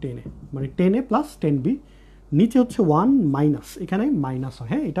 10a, মানে 10a প্লাস 10b, নিচে হচ্ছে 1 মাইনাস, এখানে মাইনাস হয়,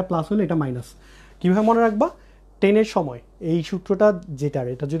 হ্যাঁ এটা প্লাস হলে এটা মাইনাস। কীভাবে মনে রাখবা, 10 এর সময় এই সূত্রটা যেটার,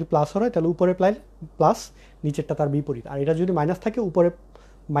 এটা যদি প্লাস হয় তাহলে উপরে প্লাস, নিচেরটা তার বিপরীত, আর এটা যদি মাইনাস থাকে উপরে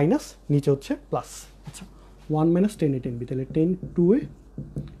মাইনাস, নিচে হচ্ছে প্লাস। আচ্ছা, 1 মাইনাস 10a 10b, তাহলে 10 2a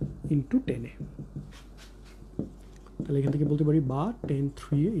ইন্টু 10a, তাহলে এখান থেকে বলতে পারি বা 10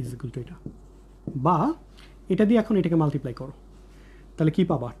 3a ইজ ইকুয়াল টু এটা, বা এটা দিয়ে এখন এটাকে মাল্টিপ্লাই করো, তাহলে কি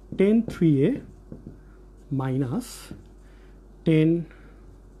পাবা, 10 3a minus 10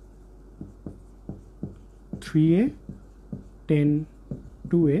 3a 10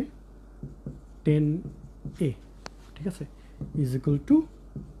 2a 10a, ঠিক আছে, is equal to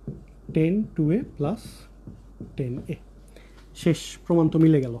 10 2a plus 10a। শেষ, প্রমাণ তো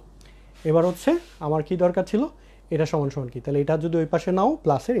মিলে গেল। এবার হচ্ছে আমার কি দরকার ছিল, এটা সমান সমান কি, তাহলে এটা যদি ওই পাশে নাও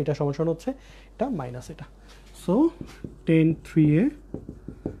প্লাসের, এটা সমান সমান হচ্ছে এটা মাইনাস এটা। So 10 3a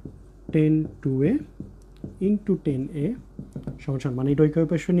 10 2a into 10a সমান সমান, মানে এটা ওই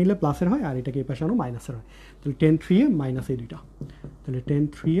পাশে নিলে প্লাসের হয় আর এটাকে এই পাশে আনো মাইনাসের হয়, তাহলে 10 3a মাইনাস এই দুইটা, তাহলে 10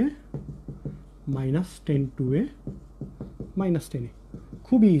 3a minus 10 2a minus 10a।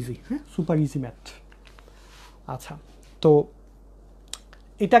 খুবই ইজি, হ্যাঁ সুপার ইজি ম্যাথ। আচ্ছা, তো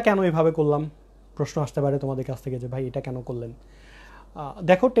এটা কেন এভাবে করলাম, প্রশ্ন আসতে পারে তোমাদের কাছ থেকে যে ভাই এটা কেন করলেন।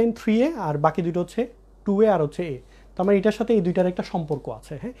 দেখো 10 3a আর বাকি দুটো হচ্ছে 2a আর হচ্ছে a, তার মানে এটার সাথে এই দুইটার একটা সম্পর্ক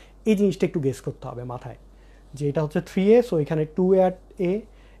আছে, হ্যাঁ এই জিনিসটা একটু গেস করতে হবে মাথায়, যে এটা হচ্ছে 3a, সো এখানে 2a আর a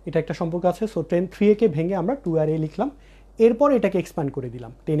এটা একটা সম্পর্ক আছে, সো 10 3a কে ভেঙে আমরা 2 আর a লিখলাম, এরপর এটাকে এক্সপ্যান্ড করে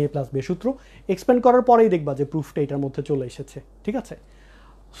দিলাম 10a প্লাস b সূত্র, এক্সপ্যান্ড করার পরেই দেখবা যে প্রুফটা এটার মধ্যে চলে এসেছে, ঠিক আছে।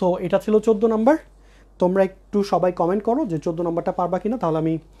 সো এটা ছিল 14 নাম্বার। তোমরা একটু সবাই কমেন্ট করো যে 14 নম্বরটা পারবা কিনা, তাহলে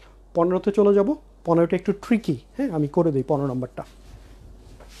আমি 15তে চলে যাব। 15টা একটু ট্রিকি, হ্যাঁ আমি করে দিই 15 নম্বরটা।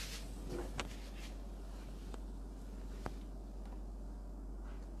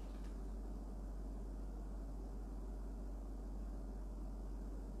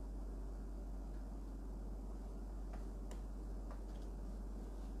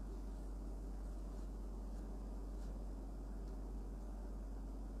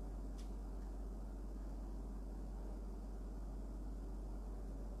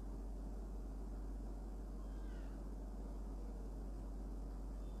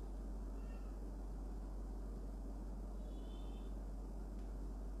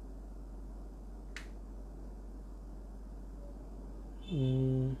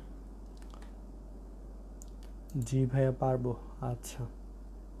 জি ভাইয়া পারবো। আচ্ছা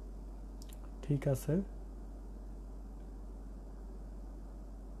ঠিক আছে,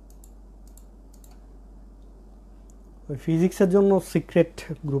 ওই ফিজিক্সের জন্য সিক্রেট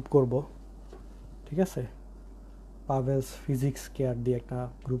গ্রুপ করব, ঠিক আছে, পাভেলস ফিজিক্স কেয়ার দিয়ে একটা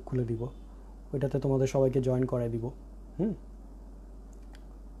গ্রুপ খুলে দিব, ওইটাতে তোমাদের সবাইকে জয়েন করাই দিব।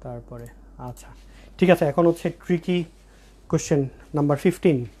 তারপরে আচ্ছা ঠিক আছে, এখন হচ্ছে ট্রিকি কোশ্চেন নাম্বার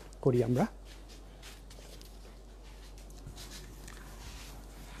 15 করি আমরা।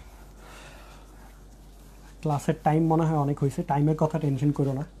 ক্লাসের টাইম মনে হয় অনেক হয়েছে, টাইমের কথা টেনশন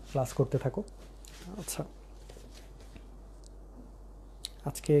করো না, ক্লাস করতে থাকো। আচ্ছা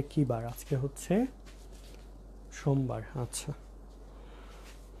আজকে কি বার, আজকে হচ্ছে সোমবার। আচ্ছা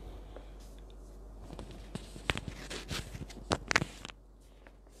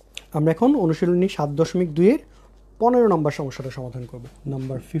আমরা এখন অনুশীলনী 7.2 এর 15 নম্বর সমস্যাটা সমাধান করব,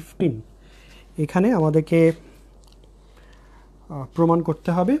 নাম্বার 15। এখানে আমাদেরকে প্রমাণ করতে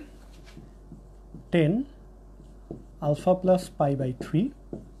হবে 10 alpha plus pi by 3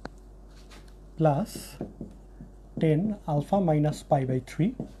 plus 10 alpha minus pi by 3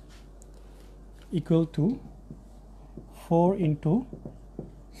 equal to 4 into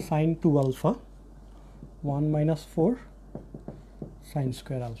sign 2 alpha 1 minus 4 sine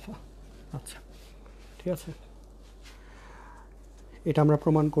square alpha. আচ্ছা ঠিক আছে, এটা আমরা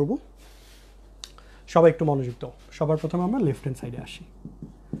প্রমাণ করব। সবাই একটু মনোযোগ দাও। সবার প্রথমে আমরা লেফট হ্যান্ড সাইডে আসি।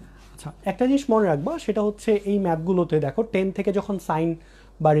 আচ্ছা একটা জিনিস মনে রাখবা, সেটা হচ্ছে এই ম্যাথগুলোতে দেখো 10 থেকে যখন সাইন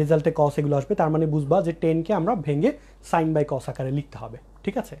বা রেজাল্টে কস এগুলো আসবে, তার মানে বুঝবা যে 10কে আমরা ভেঙে সাইন বাই কস আকারে লিখতে হবে,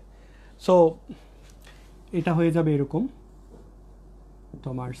 ঠিক আছে। সো এটা হয়ে যাবে এরকম,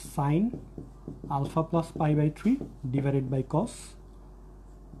 তোমার sine alpha plus pi by 3 divided by cos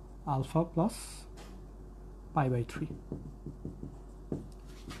alpha plus pi by 3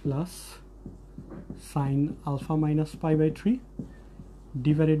 plus sine alpha minus pi by 3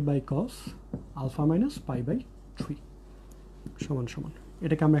 divided by cos alpha minus pi by 3 সমান সমান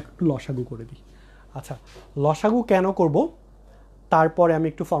এটাকে আমরা একটু লসাগু করে দিই। আচ্ছা, লসাগু কেন করব তারপরে আমি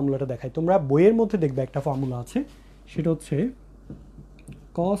একটু ফর্মুলাটা দেখাই। তোমরা বইয়ের মধ্যে দেখবে একটা ফর্মুলা আছে, সেটা হচ্ছে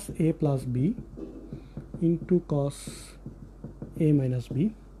cos a plus B into cos a minus B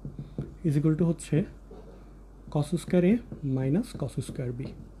is equal to হচ্ছে cos স্কোয়ার এ মাইনাস cos স্কোয়ার বি।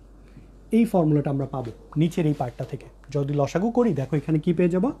 এই ফর্মুলাটা আমরা পাবো নিচের এই পার্টটা থেকে। যদি লসাগু করি দেখো এখানে কি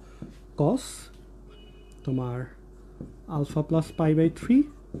পেয়ে যাবো, cos তোমার alpha plus pi by three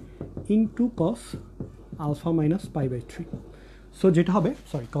into cos alpha minus pi by three. So যেটা হবে,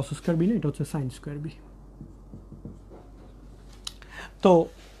 সরি cos স্কোয়ার বি না, এটা হচ্ছে সাইন স্কোয়ার বি। তো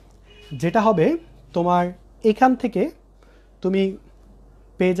যেটা হবে তোমার এখান থেকে তুমি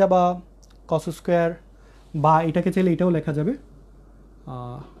পেয়ে যাবা cos স্কোয়ার, বা এটাকে চাইলে এটাও লেখা যাবে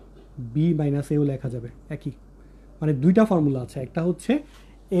বি মাইনাস এও লেখা যাবে, একই। মানে দুইটা ফর্মুলা আছে, একটা হচ্ছে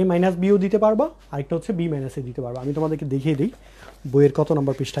এ মাইনাস বিও দিতে পারবা, আরেকটা হচ্ছে বি মাইনাস এ দিতে পারবা। আমি তোমাদেরকে দেখিয়ে দিই বইয়ের কত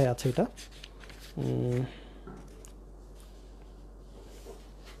নম্বর পৃষ্ঠায় আছে এটা।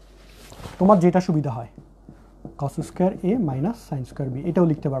 তোমার যেটা সুবিধা হয়, cos স্কোয়ার এ মাইনাস সাইন স্কোয়ার বি এটাও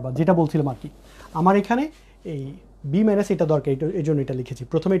লিখতে পারবা, যেটা বলছিলাম আর কি। আমার এখানে এই বি মাইনাস এটা দরকার, এই জন্য এটা লিখেছি।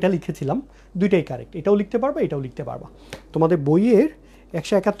 প্রথমে এটা লিখেছিলাম, দুইটাই কারেক্ট, এটাও লিখতে পারবা এটাও লিখতে পারবা। তোমাদের বইয়ের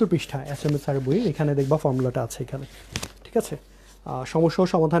 171 পৃষ্ঠা এসএমএস স্যারের বই, এখানে দেখবা ফর্মুলাটা আছে এখানে, ঠিক আছে। সমস্যা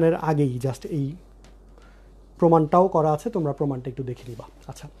সমাধানের আগেই জাস্ট এই প্রমাণটাও করা আছে, তোমরা প্রমাণটা একটু দেখে নিবা।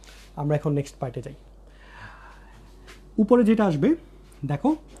 আচ্ছা, আমরা এখন নেক্সট পার্টে যাই। উপরে যেটা আসবে দেখো,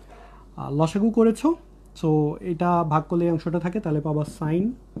 লসাগু করেছো, সো এটা ভাগ করলে এই অংশটা থাকে, তাহলে পাবা sine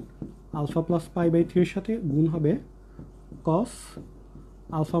alpha plus pi by থ্রির সাথে গুণ হবে cos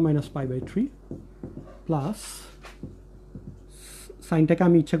alpha minus pi by three plus, সাইনটাকে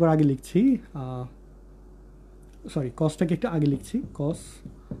আমি ইচ্ছা করে আগে লিখছি, সরি কসটাকে একটু আগে লিখছি, cos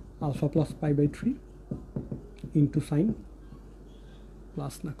alpha plus pi by three into sign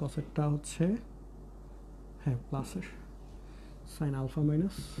plus, না কসেরটা হচ্ছে হ্যাঁ প্লাসের, sine alpha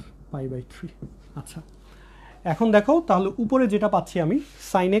minus pi by three. আচ্ছা, এখন দেখো তাহলে উপরে যেটা পাচ্ছি আমি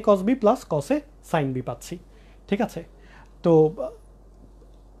সাইন এ কস বি প্লাস কসে সাইন বি পাচ্ছি, ঠিক আছে। তো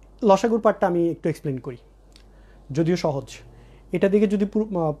লসাগুর পার্টটা আমি একটু এক্সপ্লেন করি, যদিও সহজ। এটা দিকে যদি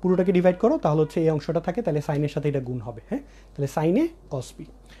পুরোটাকে ডিভাইড করো তাহলে হচ্ছে এই অংশটা থাকে, তাহলে সাইনের সাথে এটা গুণ হবে, হ্যাঁ। তাহলে সাইনে কস বি,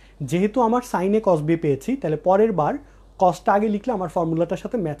 যেহেতু আমার সাইনে কস বি পেয়েছি, তাহলে পরের বার কসটা আগে লিখলে আমার ফর্মুলাটার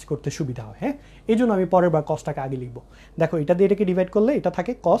সাথে ম্যাচ করতে সুবিধা হয়, হ্যাঁ। এই জন্য আমি পরের বার কসটাকে আগে লিখবো। দেখো এটা দিয়ে এটাকে ডিভাইড করলে এটা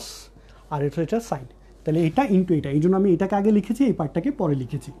থাকে কস, আর এটা সাইন, তাহলে এটা ইন্টু এটা, এই জন্য আমি এটাকে আগে লিখেছি, এই পার্টটাকে পরে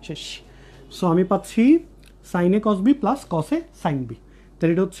লিখেছি, শেষ। সো আমি পাচ্ছি সাইন এ কস বি প্লাস কসে সাইন বি,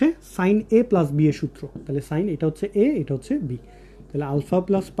 তাহলে এটা হচ্ছে সাইন এ প্লাস বি এর সূত্র। তাহলে সাইন এটা হচ্ছে এ, এটা হচ্ছে বি, তাহলে alpha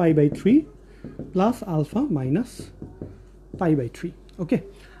plus pi by three plus alpha minus pi by three, ওকে।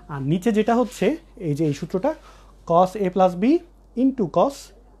 আর নিচে যেটা হচ্ছে এই যে এই সূত্রটা, cos a plus B into cos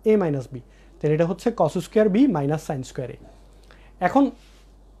a minus B, তাহলে এটা হচ্ছে cos square B minus sine square এ। এখন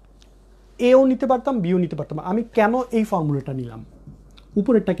এও নিতে পারতাম বিও নিতে পারতাম, আমি কেন এই ফর্মুলাটা নিলাম,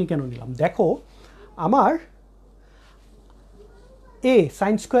 উপরেরটাকে কেন নিলাম? দেখো আমার এ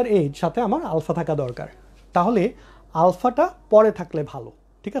সাইন স্কোয়ার এর সাথে আমার আলফা থাকা দরকার, তাহলে আলফাটা পরে থাকলে ভালো,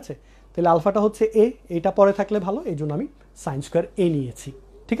 ঠিক আছে। তাহলে আলফাটা হচ্ছে এ, এটা পরে থাকলে ভালো, এই জন্য আমি সাইন স্কোয়ার এ নিয়েছি,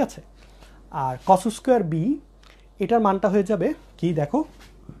 ঠিক আছে। আর কস স্কোয়ার বি, এটার মানটা হয়ে যাবে কি দেখো,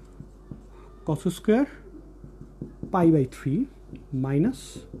 cos square pi by three minus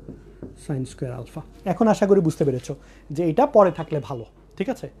sine square alpha. এখন আশা করি বুঝতে পেরেছো যে এটা পরে থাকলে ভালো, ঠিক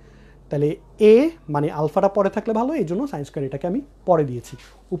আছে। তাহলে এ মানে আলফাটা পরে থাকলে ভালো, এই জন্য সাইন স্কোয়ার এটাকে আমি পরে দিয়েছি,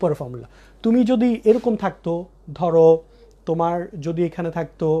 উপরের ফর্মুলা। তুমি যদি এরকম থাকতো, ধরো তোমার যদি এখানে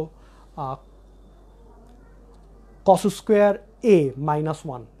থাকতো কস স্কোয়ার এ মাইনাস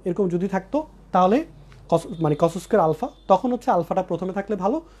ওয়ান, এরকম যদি থাকতো, তাহলে মানে কস স্কোয়ার আলফা, তখন হচ্ছে আলফাটা প্রথমে থাকলে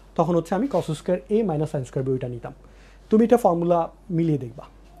ভালো, তখন হচ্ছে আমি কস স্কোয়ার এ মাইনাস সাইন স্কোয়ার বি ওইটা নিতাম। তুমি এটা ফর্মুলা মিলিয়ে দেখবা।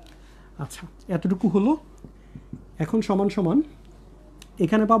 আচ্ছা, এতটুকু হলো। এখন সমান সমান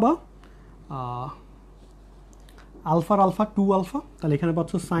এখানে পাবা আলফার আলফা টু আলফা, তাহলে এখানে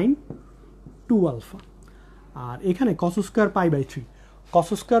পাচ্ছ সাইন টু আলফা। আর এখানে cos square pi by three, cos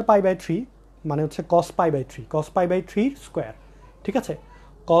square pi by three মানে হচ্ছে কস pi by three, cos pi by three square, ঠিক আছে।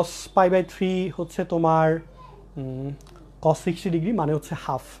 কস পাই বাই থ্রি হচ্ছে তোমার কস 60 ডিগ্রি মানে হচ্ছে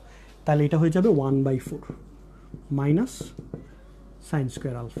হাফ, তাহলে এটা হয়ে যাবে 1/4 মাইনাস সাইন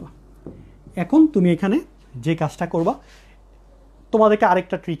স্কোয়ার আলফা। এখন তুমি এখানে যে কাজটা করবা, তোমাদেরকে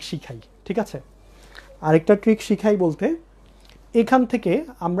আরেকটা ট্রিক শিখাই, ঠিক আছে। আরেকটা ট্রিক শিখাই বলতে, এখান থেকে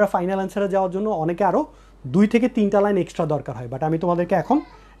আমরা ফাইনাল অ্যান্সারে যাওয়ার জন্য অনেকে আরও 2 থেকে 3টা লাইন এক্সট্রা দরকার হয়, বাট আমি তোমাদেরকে এখন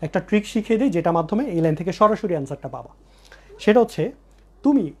একটা ট্রিক শিখিয়ে দিই, যেটা মাধ্যমে এই লাইন থেকে সরাসরি অ্যান্সারটা পাবা। সেটা হচ্ছে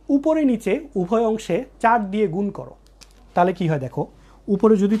তুমি উপরে নিচে উভয় অংশে 4 দিয়ে গুণ করো, তাহলে কি হয় দেখো,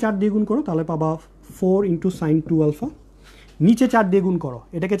 উপরে যদি 4 দিয়ে গুণ করো তাহলে পাবা 4 ইন্টু সাইন 2 আলফা, নিচে 4 দিয়ে গুণ করো,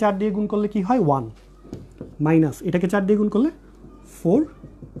 এটাকে 4 দিয়ে গুণ করলে কি হয় 1, মাইনাস এটাকে 4 দিয়ে গুণ করলে 4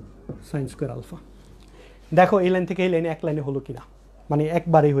 সাইন স্কোয়ার আলফা। দেখো এই লাইন থেকে এই লাইনে এক লাইনে হলো কিনা, মানে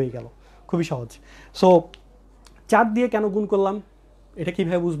একবারেই হয়ে গেল, খুবই সহজ। সো 4 দিয়ে কেন গুণ করলাম এটা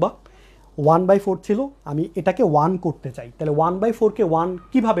কীভাবে বুঝবা, 1/4 ছিল, আমি এটাকে 1 করতে চাই, তাহলে 1/4কে 1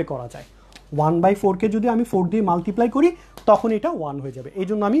 কীভাবে করা যায়, 1/4কে যদি আমি 4 দিয়ে মাল্টিপ্লাই করি তখন এটা 1 হয়ে যাবে, এই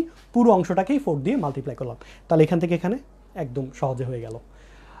জন্য আমি পুরো অংশটাকেই 4 দিয়ে মাল্টিপ্লাই করলাম। তাহলে এখান থেকে এখানে একদম সহজে হয়ে গেল।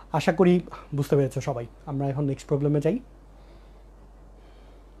 আশা করি বুঝতে পেরেছো সবাই। আমরা এখন নেক্সট প্রবলেমে যাই।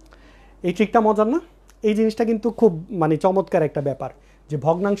 এই ট্রিকটা মজার না? এই জিনিসটা কিন্তু খুব মানে চমৎকার একটা ব্যাপার, যে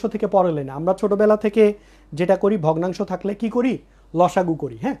ভগ্নাংশ থেকে পরে লেনে আমরা ছোটোবেলা থেকে যেটা করি, ভগ্নাংশ থাকলে কি করি, লসাগু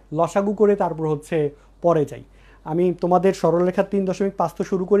করি। হ্যাঁ, লসাগু করে তারপর হচ্ছে পরে যাই। আমি তোমাদের সরলরেখার 3.5 তো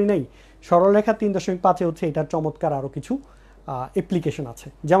শুরু করি নাই, সরলরেখার 3.5 হচ্ছে এটার চমৎকার আরও কিছু অ্যাপ্লিকেশন আছে।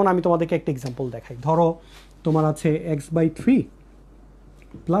 যেমন আমি তোমাদেরকে একটা এক্সাম্পল দেখাই। ধরো তোমার আছে x/3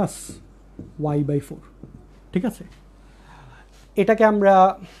 প্লাস y/4, ঠিক আছে? এটাকে আমরা,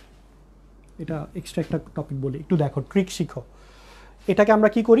 এটা এক্সট্রা একটা টপিক বলি, একটু দেখো, ট্রিক শিখো। এটাকে আমরা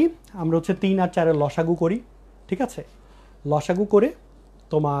কি করি, আমরা হচ্ছে 3 আর 4-এর লসাগু করি, ঠিক আছে? লসাগু করে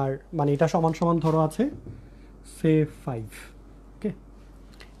তোমার মানে এটা সমান সমান ধরো আছে সে 5, ওকে?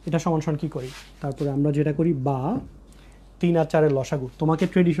 এটা সমান সমান কী করি, তারপরে আমরা যেটা করি, বা 3 আর 4-এর লসাগু, তোমাকে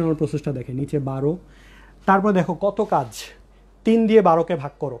ট্রেডিশনাল প্রসেসটা দেখে, নিচে 12, তারপরে দেখো কত কাজ, 3 দিয়ে 12কে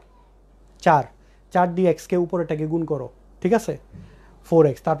ভাগ করো, 4 দিয়ে এক্সকে উপরেটাকে গুণ করো, ঠিক আছে,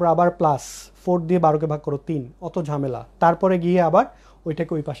 4x, তারপর আবার প্লাস 4 দিয়ে 12কে ভাগ করো 3, অত ঝামেলা, তারপরে গিয়ে আবার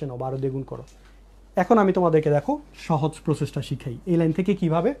ওইটাকে ওই পাশে নাও, 12 দিয়ে গুণ করো। এখন আমি তোমাদেরকে দেখো সহজ প্রসেসটা শিখাই, এই লাইন থেকে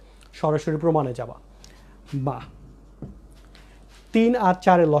কিভাবে সরাসরি প্রমাণে যাবা। বা 3 আর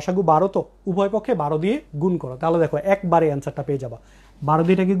 4-এর লসাগু 12, তো উভয় পক্ষে 12 দিয়ে গুণ করো, তাহলে দেখো একবারে অ্যান্সারটা পেয়ে যাবা। 12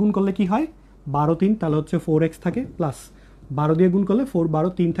 দিয়ে এটাকে গুণ করলে কি হয়, 12 3, তাহলে হচ্ছে 4x থাকে, প্লাস 12 দিয়ে গুণ করলে 4 12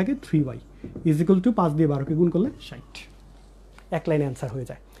 3 থাকে 3y, ইজ ইকুয়াল টু 5 দিয়ে 12কে গুণ করলে 60, এক লাইনে অ্যান্সার হয়ে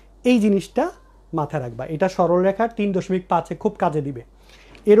যায়। এই জিনিসটা মাথায় রাখবা, এটা সরলরেখার 3.5-এ খুব কাজে দিবে।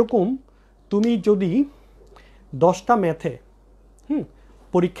 এরকম তুমি যদি 10টা ম্যাথে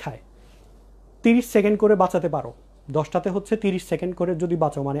পরীক্ষায় 30 সেকেন্ড করে বাঁচাতে পারো, 10টাতে হচ্ছে 30 সেকেন্ড করে যদি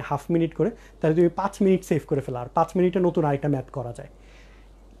বাঁচো, মানে হাফ মিনিট করে, তাহলে তুমি 5 মিনিট সেভ করে ফেলো, আর 5 মিনিটে নতুন আরেকটা ম্যাথ করা যায়।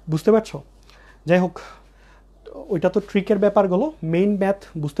 বুঝতে পারছো? যাই হোক, ওইটা তো ট্রিকের ব্যাপারগুলো, মেইন ম্যাথ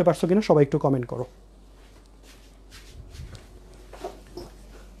বুঝতে পারছো কিনা সবাই একটু কমেন্ট করো।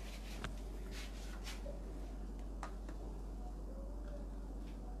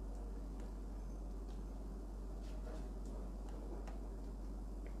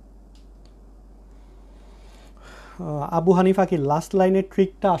 আবু হানিফা কি লাস্ট লাইনের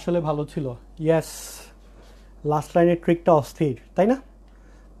ট্রিকটা আসলে ভালো ছিল? ইয়েস, লাস্ট লাইনের ট্রিকটা অস্থির, তাই না?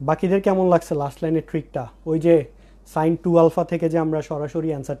 বাকিদের কেমন লাগছে লাস্ট লাইনের ট্রিকটা? ওই যে সাইন 2 আলফা থেকে যে আমরা সরাসরি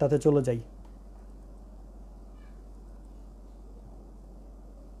অ্যান্সারটাতে চলে যাই।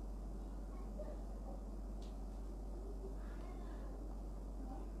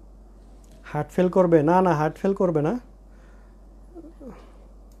 হার্ট ফেল করবে না? না, হার্ট ফেল করবে না।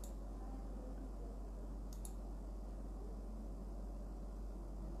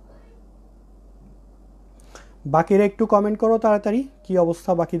 বাকিরা একটু কমেন্ট করো তাড়াতাড়ি, কি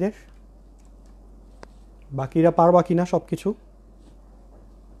অবস্থা বাকিদের, বাকিরা পারবা কিনা সব কিছু।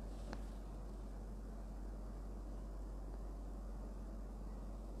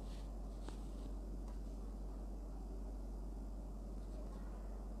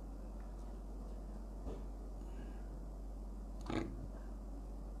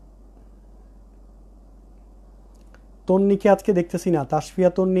 তন্নিকে আজকে দেখতেছি না। তাসফিয়া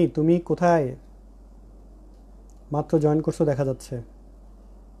তন্নি, তুমি কোথায়? মাত্র জয়েন করছো দেখা যাচ্ছে।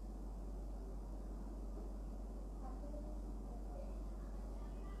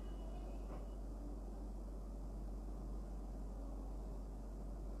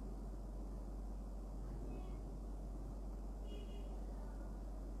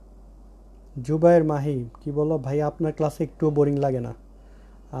 জুবায়ের মাহি, কি বলো ভাই, আপনার ক্লাসে একটু বোরিং লাগে না?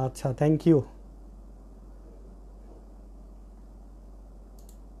 আচ্ছা, থ্যাংক ইউ।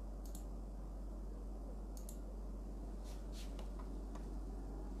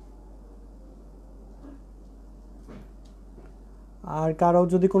 আর কারো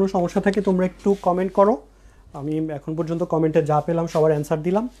যদি কোনো সমস্যা থাকে তোমরা একটু কমেন্ট করো। আমি এখন পর্যন্ত কমেন্টে যা পেলাম সবার অ্যান্সার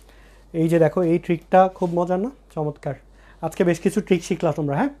দিলাম। এই যে দেখো, এই ট্রিকটা খুব মজার না? চমৎকার। আজকে বেশ কিছু ট্রিক শিখলা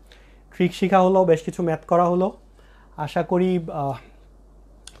তোমরা। হ্যাঁ, ট্রিক শেখা হলো, বেশ কিছু ম্যাথ করা হলো। আশা করি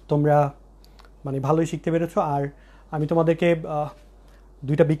তোমরা মানে ভালোই শিখতে পেরেছো। আর আমি তোমাদেরকে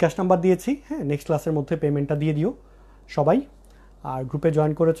 2টা বিকাশ নাম্বার দিয়েছি। হ্যাঁ, নেক্সট ক্লাসের মধ্যে পেমেন্টটা দিয়ে দিও। সবাই, আর গ্রুপে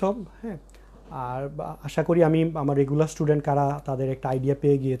জয়েন করেছো। হ্যাঁ, আর আশা করি আমি আমার রেগুলার স্টুডেন্ট কারা তাদের একটা আইডিয়া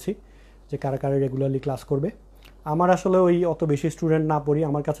পেয়ে গিয়েছি যে কারা কারা রেগুলারলি ক্লাস করবে। আমার আসলে ওই অত বেশি স্টুডেন্ট না পড়ি,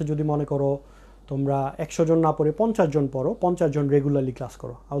 আমার কাছে যদি মনে করো তোমরা 100 জন না পড়ে 50 জন পড়ো, 50 জন রেগুলারলি ক্লাস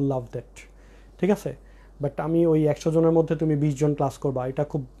করো, আই উইল লাভ দ্যাট। ঠিক আছে, বাট আমি ওই 100 জনের মধ্যে তুমি 20 জন ক্লাস করবা, এটা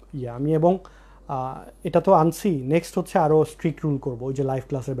খুব আমি এবং এটা তো আনছি, নেক্সট হচ্ছে আরও স্ট্রিক্ট রুল করবো ওই যে লাইভ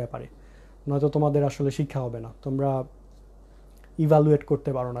ক্লাসের ব্যাপারে, নয়তো তোমাদের আসলে শিক্ষা হবে না, তোমরা ইভ্যালুয়েট করতে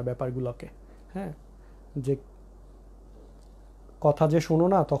পারো না ব্যাপারগুলোকে। হ্যাঁ, যে কথা যে শোনো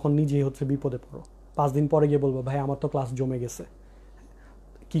না তখন নিজেই হচ্ছে বিপদে পড়ো, 5 দিন পরে গিয়ে বলবো ভাই আমার তো ক্লাস জমে গেছে,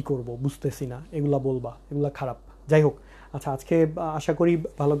 কি করব বুঝতেছি না, এগুলা বলবা, এগুলা খারাপ। যাই হোক, আচ্ছা আজকে আশা করি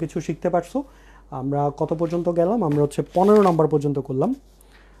ভালো কিছু শিখতে পারছো। আমরা কত পর্যন্ত গেলাম? আমরা হচ্ছে 15 নম্বর পর্যন্ত করলাম,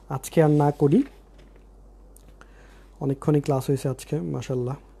 আজকে আর না করি, অনেকক্ষণই ক্লাস হয়েছে আজকে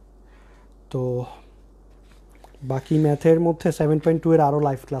মাশাল্লাহ। তো বাকি ম্যাথের মধ্যে 7.2 এর আরও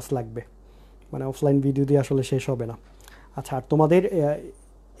লাইভ ক্লাস লাগবে, মানে অফলাইন ভিডিও দিয়ে আসলে শেষ হবে না। আচ্ছা, আর তোমাদের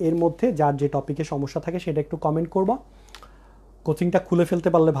এর মধ্যে যার যে টপিকে সমস্যা থাকে সেটা একটু কমেন্ট করবা। কোচিংটা খুলে ফেলতে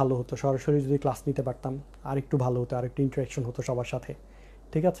পারলে ভালো হতো, সরাসরি যদি ক্লাস নিতে পারতাম আর একটু ভালো হতো, আর একটু ইন্টারাকশন হতো সবার সাথে।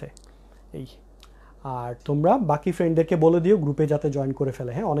 ঠিক আছে, এই। আর তোমরা বাকি ফ্রেন্ডদেরকে বলে দিও গ্রুপে যাতে জয়েন করে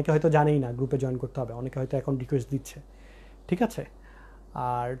ফেলে। হ্যাঁ, অনেকে হয়তো জানেই না গ্রুপে জয়েন করতে হবে, অনেকে হয়তো এখন রিকোয়েস্ট দিচ্ছে। ঠিক আছে,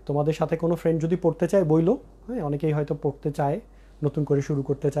 আর তোমাদের সাথে কোনো ফ্রেন্ড যদি পড়তে চায় বইলো, হ্যাঁ অনেকেই হয়তো পড়তে চায়, নতুন করে শুরু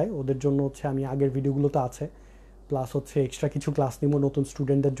করতে চায়, ওদের জন্য হচ্ছে আমি আগের ভিডিওগুলোতে আছে, প্লাস হচ্ছে এক্সট্রা কিছু ক্লাস নিব নতুন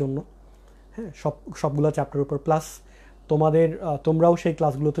স্টুডেন্টদের জন্য। হ্যাঁ, সবগুলো চ্যাপ্টারের উপর, প্লাস তোমরাও সেই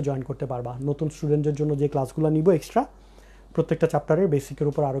ক্লাসগুলোতে জয়েন করতে পারবা। নতুন স্টুডেন্টদের জন্য যে ক্লাসগুলো নিব এক্সট্রা, প্রত্যেকটা চ্যাপ্টারের বেসিকের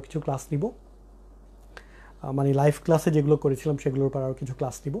উপর আরও কিছু ক্লাস নিব, মানে লাইভ ক্লাসে যেগুলো করেছিলাম সেগুলোর উপর আরও কিছু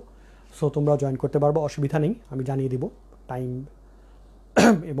ক্লাস নিব। সো তোমরাও জয়েন করতে পারবো, অসুবিধা নেই, আমি জানিয়ে দিব টাইম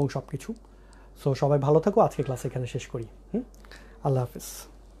এবং সব কিছু। সো সবাই ভালো থাকো, আজকে ক্লাস এখানে শেষ করি। আল্লাহ হাফিজ।